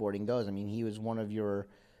wakeboarding goes. I mean, he was one of your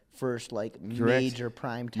first like major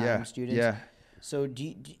prime time students. Yeah. So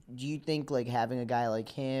do you think like having a guy like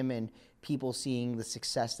him and people seeing the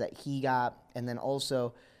success that he got, and then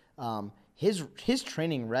also his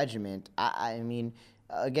training regimen? I mean.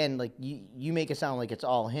 Again, like you make it sound like it's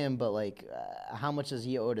all him, but like how much does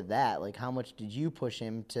he owe to that? Like how much did you push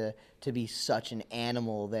him to be such an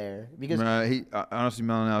animal there? Because honestly,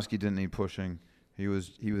 Malinoski didn't need pushing. He was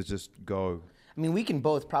just go. I mean, we can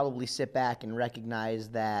both probably sit back and recognize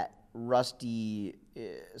that Rusty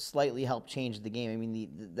slightly helped change the game. I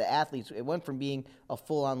mean, the athletes, it went from being a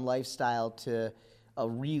full-on lifestyle to a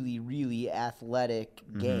really, really athletic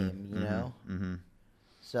game. You know. Mm-hmm.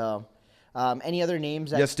 So. Any other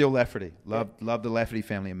names? Still Lafferty. Love the Lafferty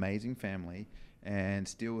family. Amazing family. And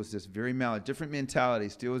Steele was just very different mentality.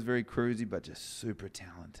 Steele was very cruisy, but just super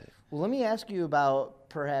talented. Well, let me ask you about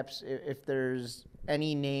perhaps if there's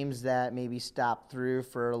any names that maybe stopped through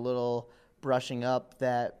for a little brushing up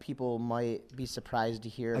that people might be surprised to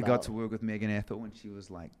hear about. I got to work with Megan Ethel when she was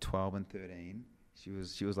like 12 and 13. She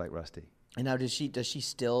was like Rusty. And now does she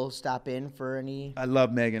still stop in for any? I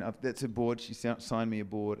love Megan. That's a board. She signed me a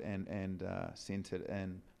board and sent it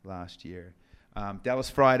in last year. Dallas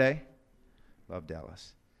Friday. Love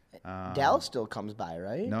Dallas. Dallas still comes by,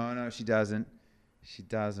 right? No, she doesn't.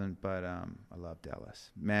 But I love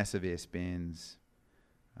Dallas. Massive air spins.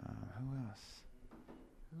 Who else?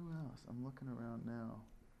 I'm looking around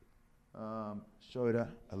now. Shoda.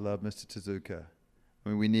 I love Mr. Tezuka. I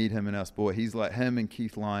mean, we need him in our sport. He's like him and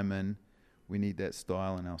Keith Lyman. We need that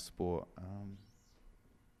style in our sport.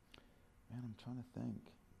 Man, I'm trying to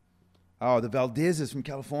think. Oh, the Valdezes from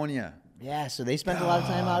California. Yeah, so they spent a lot of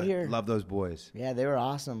time out here. Love those boys. Yeah, they were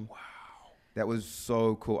awesome. Wow. That was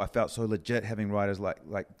so cool. I felt so legit having riders like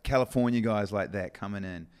California guys like that coming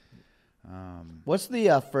in. What's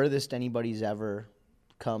the furthest anybody's ever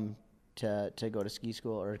come to go to ski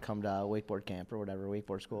school or come to wakeboard camp or whatever,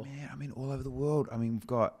 wakeboard school? Man, I mean, all over the world. I mean, we've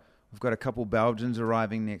got a couple Belgians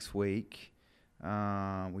arriving next week.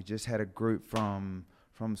 We just had a group from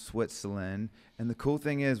Switzerland. And the cool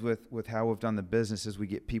thing is with how we've done the business is we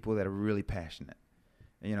get people that are really passionate.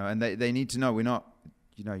 You know, and they need to know we're not,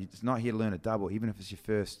 you know, it's not here to learn a double. Even if it's your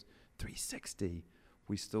first 360,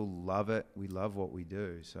 we still love it. We love what we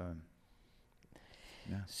do. So,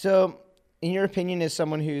 yeah. So, in your opinion, as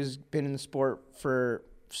someone who's been in the sport for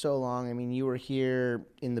so long, I mean, you were here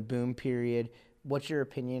in the boom period. What's your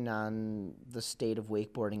opinion on the state of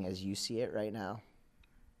wakeboarding as you see it right now?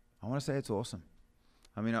 I want to say it's awesome.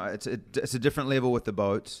 I mean, it's a different level with the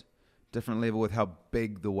boats, different level with how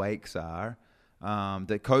big the wakes are.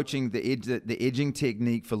 The coaching, the edging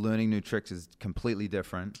technique for learning new tricks is completely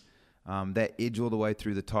different. That edge all the way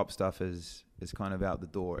through the top stuff is kind of out the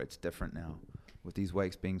door. It's different now with these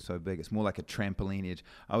wakes being so big. It's more like a trampoline edge.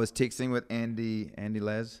 I was texting with Andy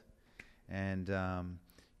Laz, and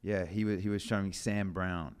yeah, he was showing me Sam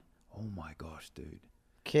Brown. Oh my gosh, dude.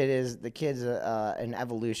 The kid's an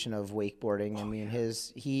evolution of wakeboarding. I mean,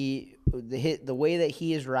 the way that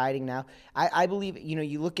he is riding now. I believe, you know,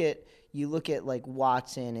 you look at like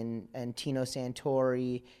Watson and Tino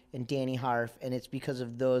Santori and Danny Harf, and it's because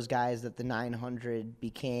of those guys that the 900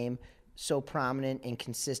 became so prominent and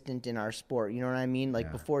consistent in our sport. You know what I mean?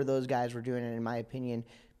 Like, before those guys were doing it, in my opinion,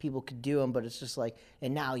 people could do them, but it's just like,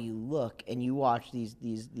 and now you look and you watch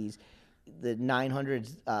the 900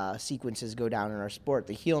 sequences go down in our sport.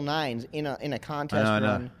 The heel nines in a contest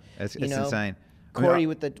run. It's insane. Corey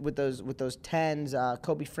with those 10s,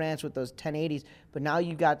 Kobe France with those 1080s. But now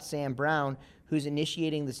you got Sam Brown, who's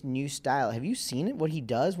initiating this new style. Have you seen it? What he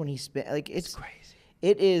does when he spins? Like, it's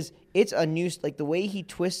crazy. It's a new, like, the way he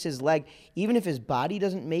twists his leg. Even if his body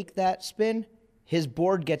doesn't make that spin, his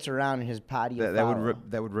board gets around and his body. That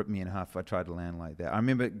would rip me in half if I tried to land like that. I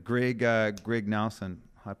remember Greg Nelson,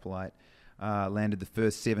 Hyperlight, landed the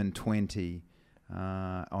first 720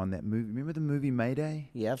 on that movie. Remember the movie Mayday?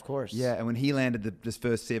 Yeah, of course. Yeah, and when he landed this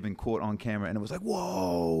first 7 caught on camera, and it was like,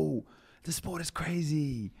 whoa, the sport is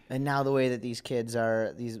crazy. And now the way that these kids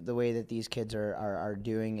are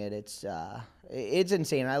doing it, it's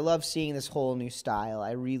insane. I love seeing this whole new style.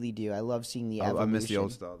 I really do. I love seeing the evolution. I miss the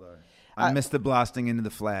old style though. I miss the blasting into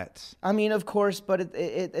the flats. I mean, of course, but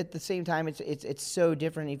at the same time, it's so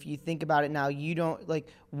different. If you think about it now, you don't like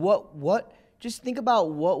what. Just think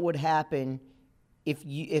about what would happen if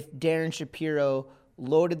Darren Shapiro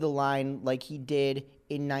loaded the line like he did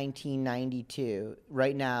in 1992.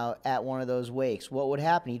 Right now, at one of those wakes, what would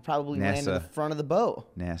happen? He'd probably land in the front of the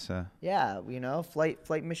boat. NASA. Yeah, you know,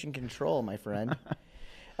 flight mission control, my friend.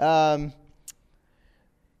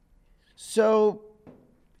 So.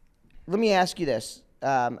 Let me ask you this: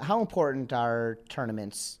 how important are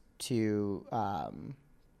tournaments to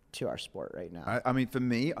our sport right now? I mean, for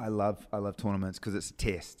me, I love tournaments because it's a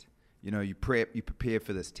test. You know, you prepare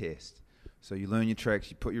for this test. So you learn your tricks,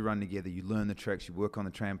 you put your run together, you learn the tricks, you work on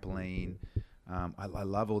the trampoline. I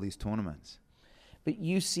love all these tournaments. But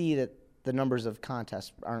you see that the numbers of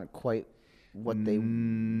contests aren't quite what they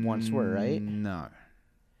once were, right? No.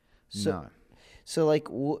 So like.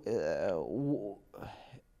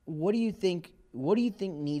 What do you think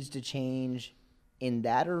needs to change in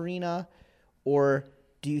that arena, or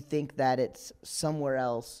do you think that it's somewhere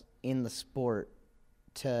else in the sport?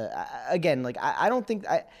 Again, like I think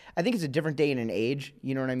it's a different day and an age.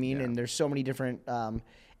 You know what I mean? Yeah. And there's so many different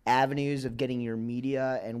avenues of getting your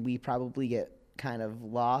media, and we probably get kind of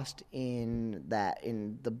lost in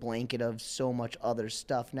the blanket of so much other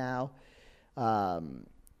stuff now.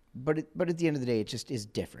 But at the end of the day, it just is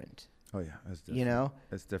different. Oh yeah, it's different. You know,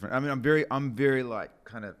 it's different. I mean, I'm very like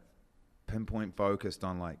kind of pinpoint focused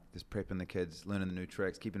on like just prepping the kids, learning the new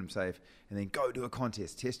tricks, keeping them safe, and then go do a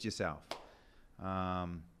contest, test yourself. I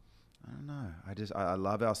don't know. I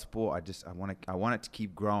love our sport. I want it to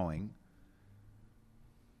keep growing.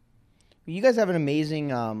 You guys have an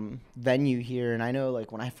amazing venue here, and I know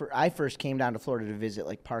like when I first came down to Florida to visit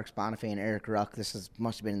like Parks Bonifay and Eric Ruck.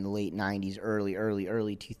 Must have been in the late '90s, early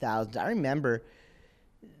 2000s. I remember.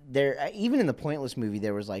 There, even in the Pointless movie,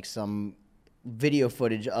 there was like some video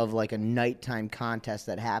footage of like a nighttime contest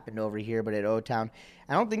that happened over here, but at O'Town,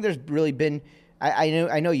 I don't think there's really been. I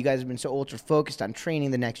know you guys have been so ultra focused on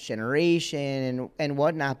training the next generation and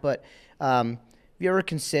whatnot, but you ever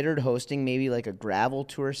considered hosting maybe like a gravel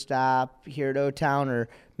tour stop here at O'Town, or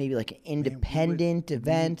maybe like an independent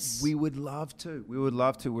events? We would love to. We would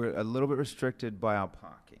love to. We're a little bit restricted by our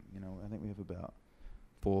parking. I think we have about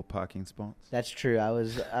 4 parking spots. That's true. I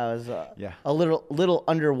was yeah. a little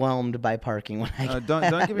underwhelmed by parking when I don't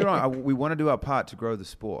get me wrong. We want to do our part to grow the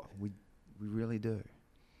sport. We really do.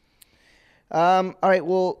 All right.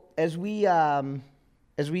 Well, as we kind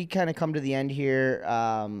of come to the end here,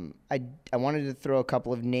 I wanted to throw a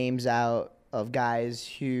couple of names out of guys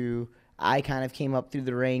who I kind of came up through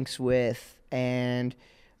the ranks with, and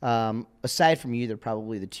aside from you, they're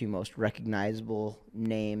probably the 2 most recognizable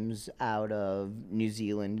names out of New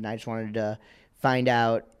Zealand. And I just wanted to find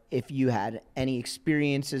out if you had any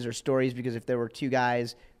experiences or stories, because if there were 2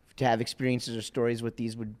 guys to have experiences or stories with,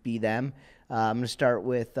 these would be them. I'm going to start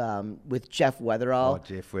with Jeff Weatherall. Oh,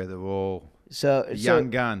 Jeff Weatherall. The young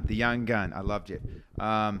gun. I love Jeff.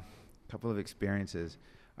 Couple of experiences.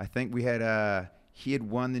 I think we had he had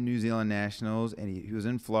won the New Zealand Nationals, and he was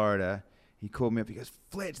in Florida. He called me up. He goes,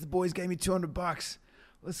 "Fletch, the boys gave me $200.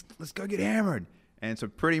 Let's go get hammered." And so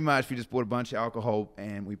pretty much we just bought a bunch of alcohol,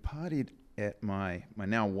 and we partied at my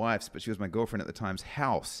now wife's, but she was my girlfriend at the time's,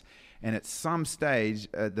 house. And at some stage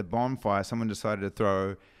at the bonfire, someone decided to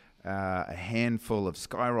throw a handful of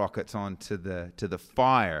skyrockets onto the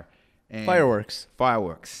fire. And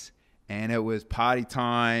fireworks. And it was party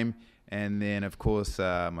time. And then, of course,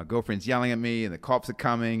 my girlfriend's yelling at me, and the cops are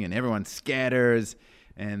coming, and everyone scatters.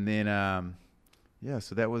 And then,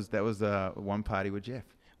 so that was one party with Jeff.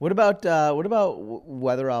 What about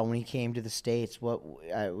Weatherall when he came to the States?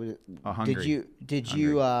 Hungry. Did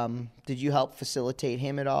you help facilitate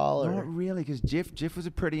him at all? Or? Not really, because Jeff was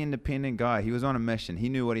a pretty independent guy. He was on a mission. He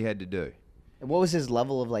knew what he had to do. And what was his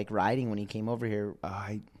level of like riding when he came over here?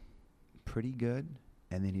 Pretty good,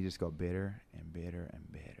 and then he just got better and better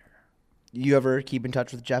and better. You ever keep in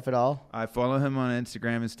touch with Jeff at all? I follow him on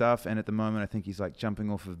Instagram and stuff, and at the moment I think he's like jumping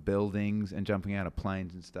off of buildings and jumping out of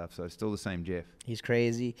planes and stuff, so still the same Jeff. He's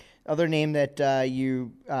crazy. Other name that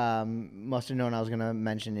you must have known I was going to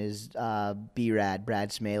mention is B-Rad,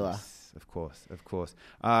 Brad Smela. Yes, of course.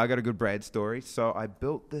 I got a good Brad story. So I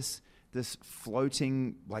built this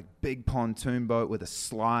floating like big pontoon boat with a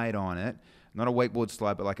slide on it. Not a wakeboard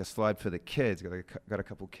slide, but like a slide for the kids. Got a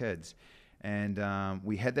couple kids. And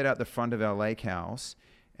we had that out the front of our lake house,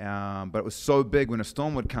 but it was so big when a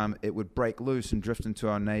storm would come, it would break loose and drift into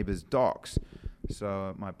our neighbor's docks.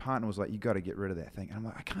 So my partner was like, "You got to get rid of that thing." And I'm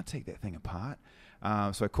like, "I can't take that thing apart."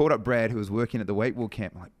 So I called up Brad, who was working at the wakeboard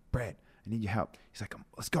camp. I'm like, "Brad, I need your help." He's like,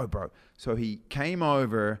 "Let's go, bro." So he came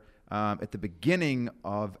over at the beginning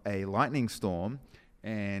of a lightning storm,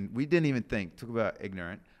 and we didn't even think. Talk about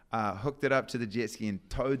ignorant. Hooked it up to the jet ski and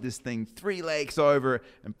towed this thing 3 lakes over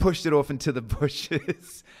and pushed it off into the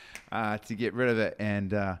bushes to get rid of it.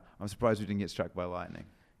 And I'm surprised we didn't get struck by lightning.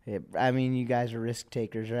 Yeah, I mean, you guys are risk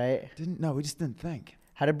takers, right? No, we just didn't think.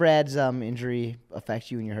 How did Brad's injury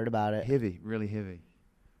affect you when you heard about it? Heavy, really heavy.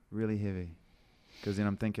 Because then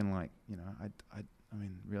I'm thinking like, I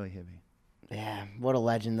mean, really heavy. Yeah, what a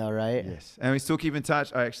legend though, right? Yes, and we still keep in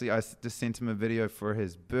touch. I just sent him a video for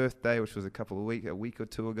his birthday, which was a week or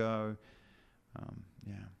 2 ago.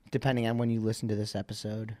 Yeah. Depending on when you listen to this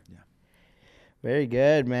episode. Yeah. Very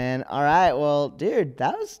good, man. All right, well, dude,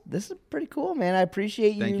 this is pretty cool, man. I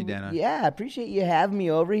appreciate you. Thank you, Dano. Yeah, I appreciate you having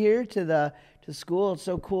me over here to school. It's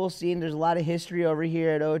so cool seeing. There's a lot of history over here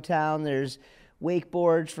at O'Town. There's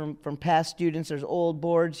wakeboards from past students. There's old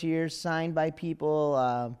boards here signed by people.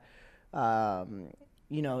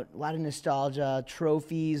 A lot of nostalgia,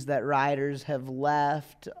 trophies that riders have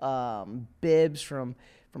left, bibs from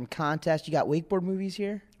contests. You got wakeboard movies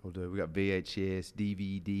here? We'll do. We got VHS,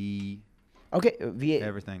 DVD. Okay,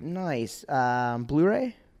 everything. Nice.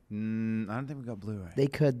 Blu-ray? I don't think we got Blu-ray. They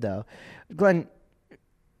could though. Glenn,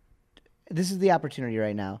 this is the opportunity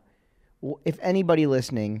right now. If anybody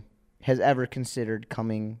listening has ever considered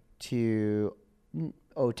coming to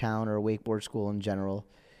O'Town or a wakeboard school in general,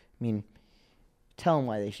 I mean, tell them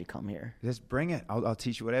why they should come here. Just bring it. I'll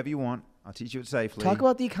teach you whatever you want. I'll teach you it safely. Talk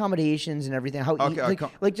about the accommodations and everything. How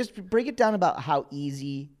just break it down about how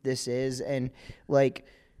easy this is, and like,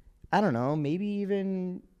 I don't know, maybe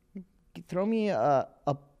even throw me an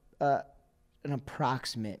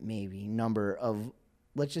approximate maybe number of,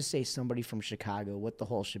 let's just say somebody from Chicago, what the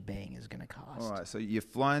whole shebang is going to cost. All right, so you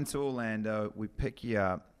fly into Orlando. We pick you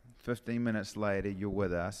up. 15 minutes later, you're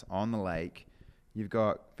with us on the lake. You've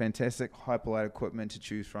got fantastic hyperlight equipment to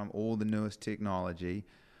choose from, all the newest technology.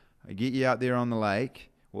 I get you out there on the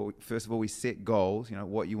lake. Well, first of all, we set goals,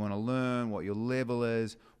 what you want to learn, what your level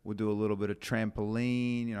is. We'll do a little bit of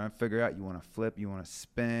trampoline, figure out you want to flip, you want to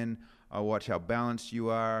spin. I'll watch how balanced you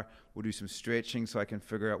are. We'll do some stretching so I can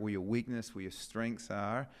figure out where your weakness, where your strengths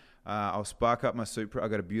are. I'll spark up my Supra.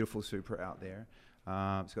 I've got a beautiful Supra out there.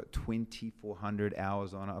 It's got 2,400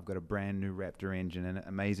 hours on it. I've got a brand new Raptor engine in it.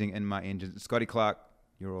 Amazing in my engine. Scotty Clark,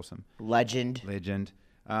 you're awesome. Legend.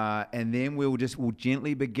 And then we'll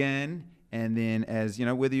gently begin. And then as, you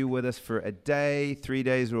know, whether you're with us for a day, 3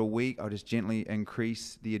 days, or a week, I'll just gently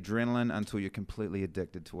increase the adrenaline until you're completely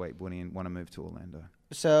addicted to wakeboarding and want to move to Orlando.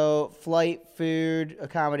 So flight, food,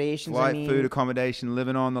 accommodations. Food, accommodation,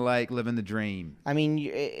 living on the lake, living the dream. I mean,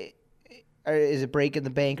 is it breaking the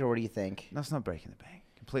bank, or what do you think? No, it's not breaking the bank.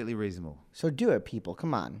 Completely reasonable. So do it, people.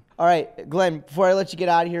 Come on. All right, Glenn, before I let you get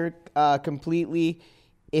out of here completely,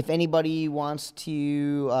 if anybody wants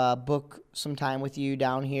to book some time with you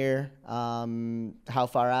down here, how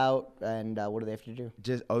far out, and what do they have to do?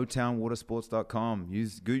 Just O'TownWatersports.com.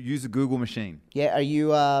 Use the Google machine. Yeah, are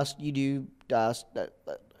you you do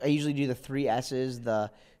I usually do the 3 S's,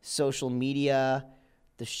 the social media,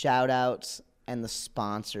 the shout outs, and the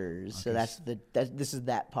sponsors. Okay. So this is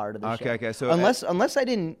that part of the show. Okay. So unless I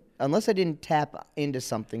didn't tap into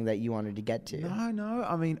something that you wanted to get to. No.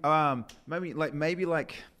 I mean, maybe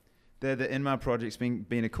the Inmar project's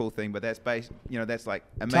been a cool thing, but that's that's like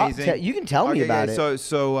amazing. You can tell me about it.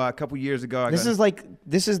 So a couple years ago,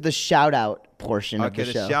 this is the shout out portion of the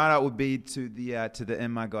show. The shout out would be to the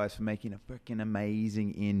Inmar guys for making a freaking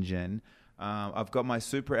amazing engine. I've got my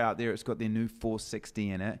Supra out there. It's got their new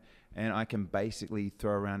 460 in it, and I can basically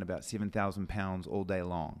throw around about 7,000 pounds all day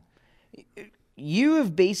long. You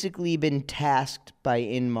have basically been tasked by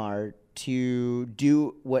Inmar to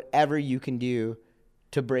do whatever you can do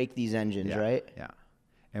to break these engines, right? Yeah.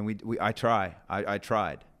 And I tried.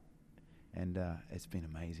 And it's been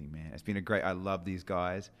amazing, man. It's been I love these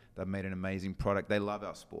guys. They've made an amazing product. They love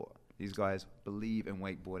our sport. These guys believe in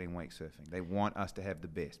wakeboarding, wake surfing. They want us to have the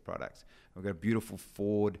best products. We've got a beautiful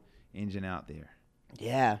Ford engine out there.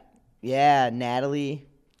 Yeah, Natalie.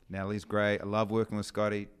 Natalie's great. I love working with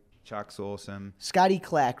Scotty. Chuck's awesome. Scotty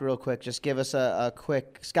Clack, real quick. Just give us a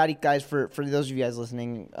quick... Scotty, guys, for those of you guys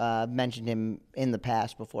listening, mentioned him in the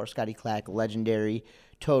past before. Scotty Clack, legendary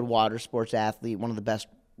Toad Watersports athlete, one of the best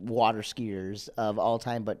water skiers of all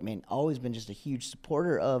time, but, man, always been just a huge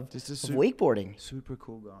supporter of wakeboarding. Super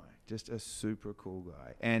cool guy. Just a super cool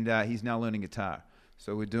guy. And he's now learning guitar.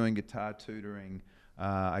 So we're doing guitar tutoring.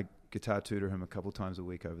 I guitar tutor him a couple times a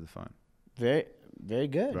week over the phone. Very, very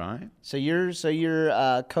good. Right. So you're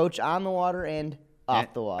coach on the water and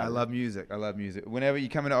off the water. I love music. Whenever you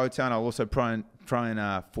come into O-Town, I'll also try and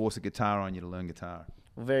force a guitar on you to learn guitar.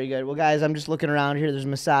 Well, very good. Well, guys, I'm just looking around here. There's a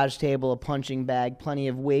massage table, a punching bag, plenty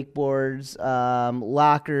of wakeboards,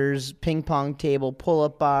 lockers, ping pong table,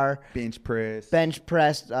 pull-up bar, bench press,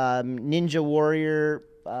 Ninja Warrior.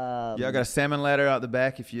 I got a salmon ladder out the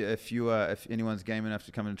back. If anyone's game enough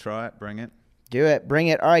to come and try it, bring it. Do it. Bring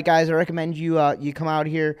it. All right, guys, I recommend you come out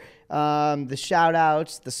here. The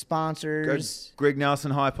shout-outs, the sponsors. Greg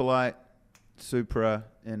Nelson, Hyperlight, Supra,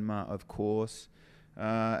 Inmar, of course.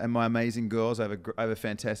 And my amazing girls. I have a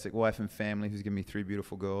fantastic wife and family who's given me 3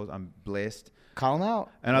 beautiful girls. I'm blessed. Call them out.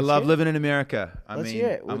 And I love living in America. Let's hear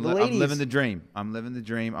it. I'm living the dream.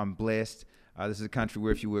 I'm blessed. This is a country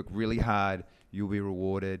where if you work really hard, you'll be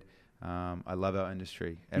rewarded. I love our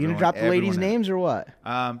industry. You going to drop the ladies' names or what?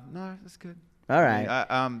 No, that's good. All right.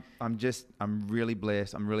 I'm really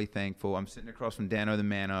blessed. I'm really thankful. I'm sitting across from Dano the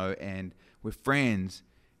Mano, and we're friends,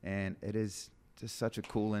 and it is just such a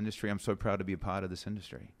cool industry. I'm so proud to be a part of this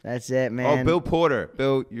industry. That's it, man. Oh, Bill Porter.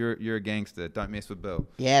 Bill, you're a gangster. Don't mess with Bill.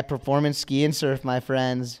 Yeah, performance ski and surf, my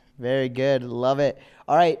friends. Very good. Love it.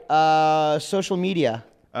 All right. Social media.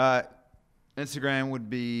 Instagram would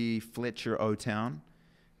be Fletcher O-Town,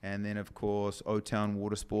 and then, of course,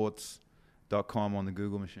 O'TownWatersports.com on the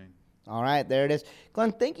Google machine. All right, there it is.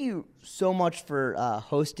 Glenn, thank you so much for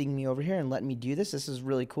hosting me over here and letting me do this. This is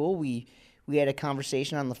really cool. We had a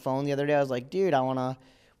conversation on the phone the other day. I was like, dude, I want to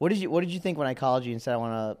 – what did you think when I called you and said I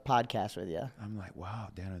want to podcast with you? I'm like, wow,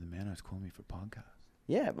 Dano the Mano's calling me for a podcast.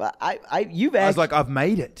 Yeah, but I was like, I've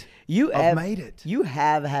made it. I've made it. You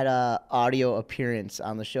have had a audio appearance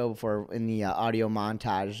on the show before in the audio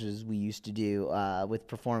montages we used to do with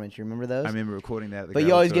performance. You remember those? I remember recording that. But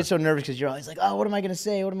you always get so nervous because you're always like, oh, what am I going to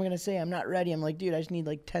say? What am I going to say? I'm not ready. I'm like, dude, I just need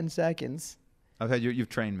like 10 seconds. I've had you've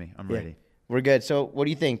trained me. I'm ready. We're good. So what do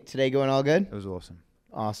you think? Today going all good? It was awesome.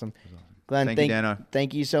 Awesome. Glenn, thank you, Dano.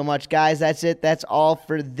 Thank you so much. Guys, that's it. That's all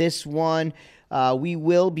for this one. We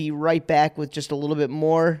will be right back with just a little bit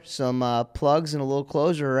more, some plugs and a little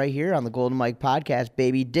closer right here on the Golden Mike Podcast,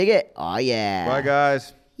 baby. Dig it. Oh, yeah. Bye,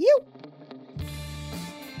 guys. You.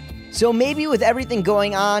 So maybe with everything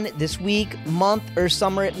going on this week, month, or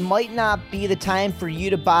summer, it might not be the time for you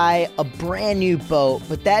to buy a brand new boat,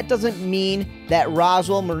 but that doesn't mean that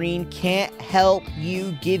Roswell Marine can't help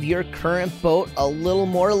you give your current boat a little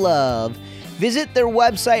more love. Visit their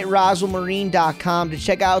website, roswellmarine.com, to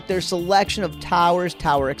check out their selection of towers,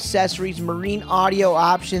 tower accessories, marine audio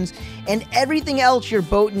options, and everything else your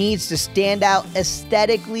boat needs to stand out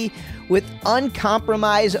aesthetically with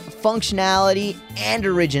uncompromised functionality and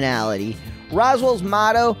originality. Roswell's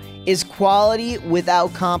motto is quality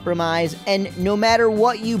without compromise, and no matter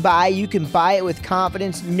what you buy, you can buy it with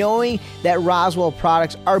confidence, knowing that Roswell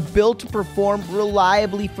products are built to perform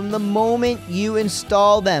reliably from the moment you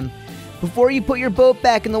install them. Before you put your boat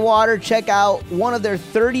back in the water, check out one of their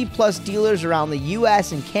 30-plus dealers around the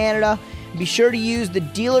U.S. and Canada. Be sure to use the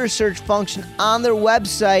dealer search function on their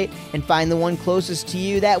website and find the one closest to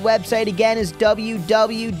you. That website again is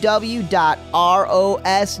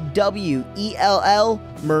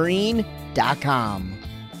www.roswellmarine.com.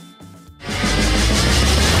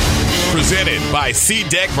 Presented by Sea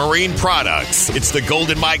Deck Marine Products. It's the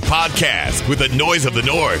Golden Mike Podcast with the Noise of the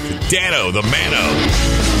North, Dano the Mano.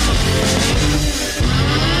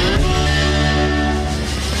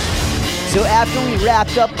 So after we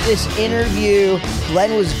wrapped up this interview,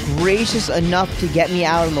 Glen was gracious enough to get me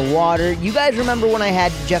out on the water. You guys remember when I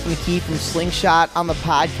had Jeff McKee from Slingshot on the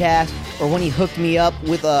podcast, or when he hooked me up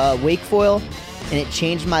with a wake foil and it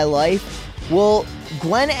changed my life? Well,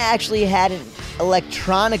 Glen actually had an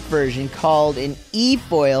electronic version called an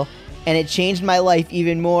e-foil, and it changed my life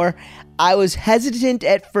even more. I was hesitant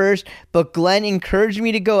at first, but Glen encouraged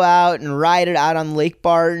me to go out and ride it out on Lake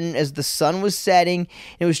Barton as the sun was setting.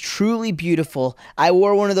 It was truly beautiful. I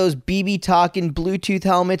wore one of those BB Talkin' Bluetooth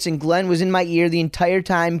helmets, and Glen was in my ear the entire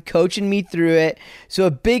time, coaching me through it. So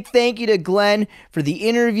a big thank you to Glen for the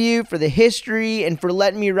interview, for the history, and for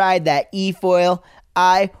letting me ride that e-foil.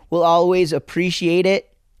 I will always appreciate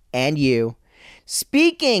it, and you.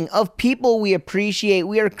 Speaking of people we appreciate,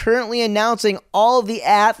 we are currently announcing all of the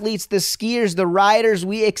athletes, the skiers, the riders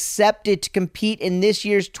we accepted to compete in this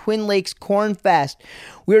year's Twin Lakes Corn Fest.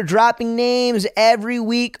 We're dropping names every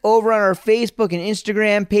week over on our Facebook and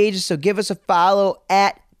Instagram pages, so give us a follow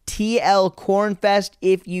at TL Cornfest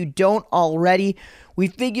if you don't already. We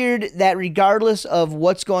figured that regardless of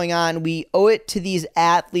what's going on, we owe it to these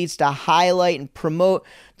athletes to highlight and promote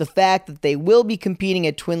the fact that they will be competing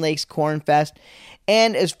at Twin Lakes Corn Fest.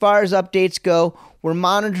 And as far as updates go, we're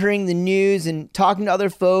monitoring the news and talking to other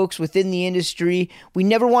folks within the industry. We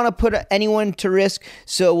never want to put anyone to risk,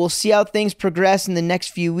 so we'll see how things progress in the next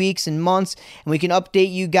few weeks and months, and we can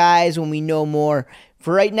update you guys when we know more.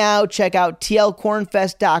 For right now, check out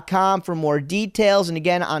tlcornfest.com for more details, and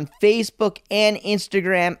again on Facebook and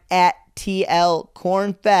Instagram at TL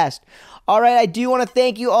Cornfest. All right, I do want to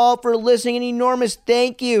thank you all for listening. An enormous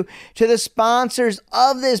thank you to the sponsors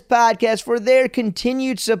of this podcast for their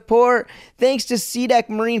continued support. Thanks to Sea Deck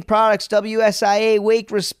Marine Products, WSIA,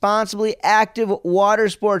 Wake Responsibly, Active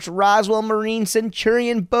Watersports, Roswell Marine,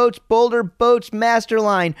 Centurion Boats, Boulder Boats,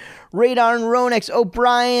 Masterline, Radar and Ronex,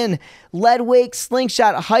 O'Brien, Lead Wake,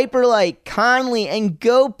 Slingshot, Hyperlight, Conley, and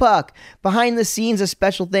GoPuck. Behind the scenes, a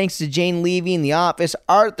special thanks to Jane Levy in the office,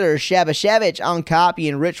 Arthur Shabashevich on copy,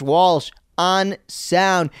 and Rich Walsh on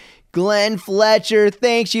sound. Glen Fletcher,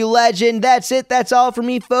 thanks you, legend. That's it. That's all for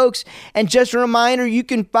me, folks. And just a reminder, you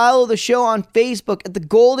can follow the show on Facebook at the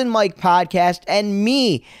Golden Mike Podcast and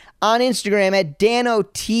me on Instagram at Dano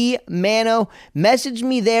T Mano. Message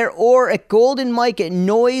me there or at Golden Mike at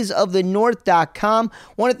noiseofthenorth.com.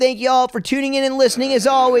 Want to thank you all for tuning in and listening. As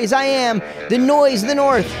always, I am the Noise of the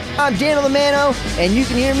North. I'm Dano the Mano, and you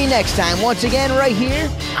can hear me next time once again right here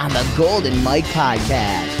on the Golden Mike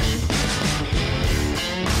Podcast.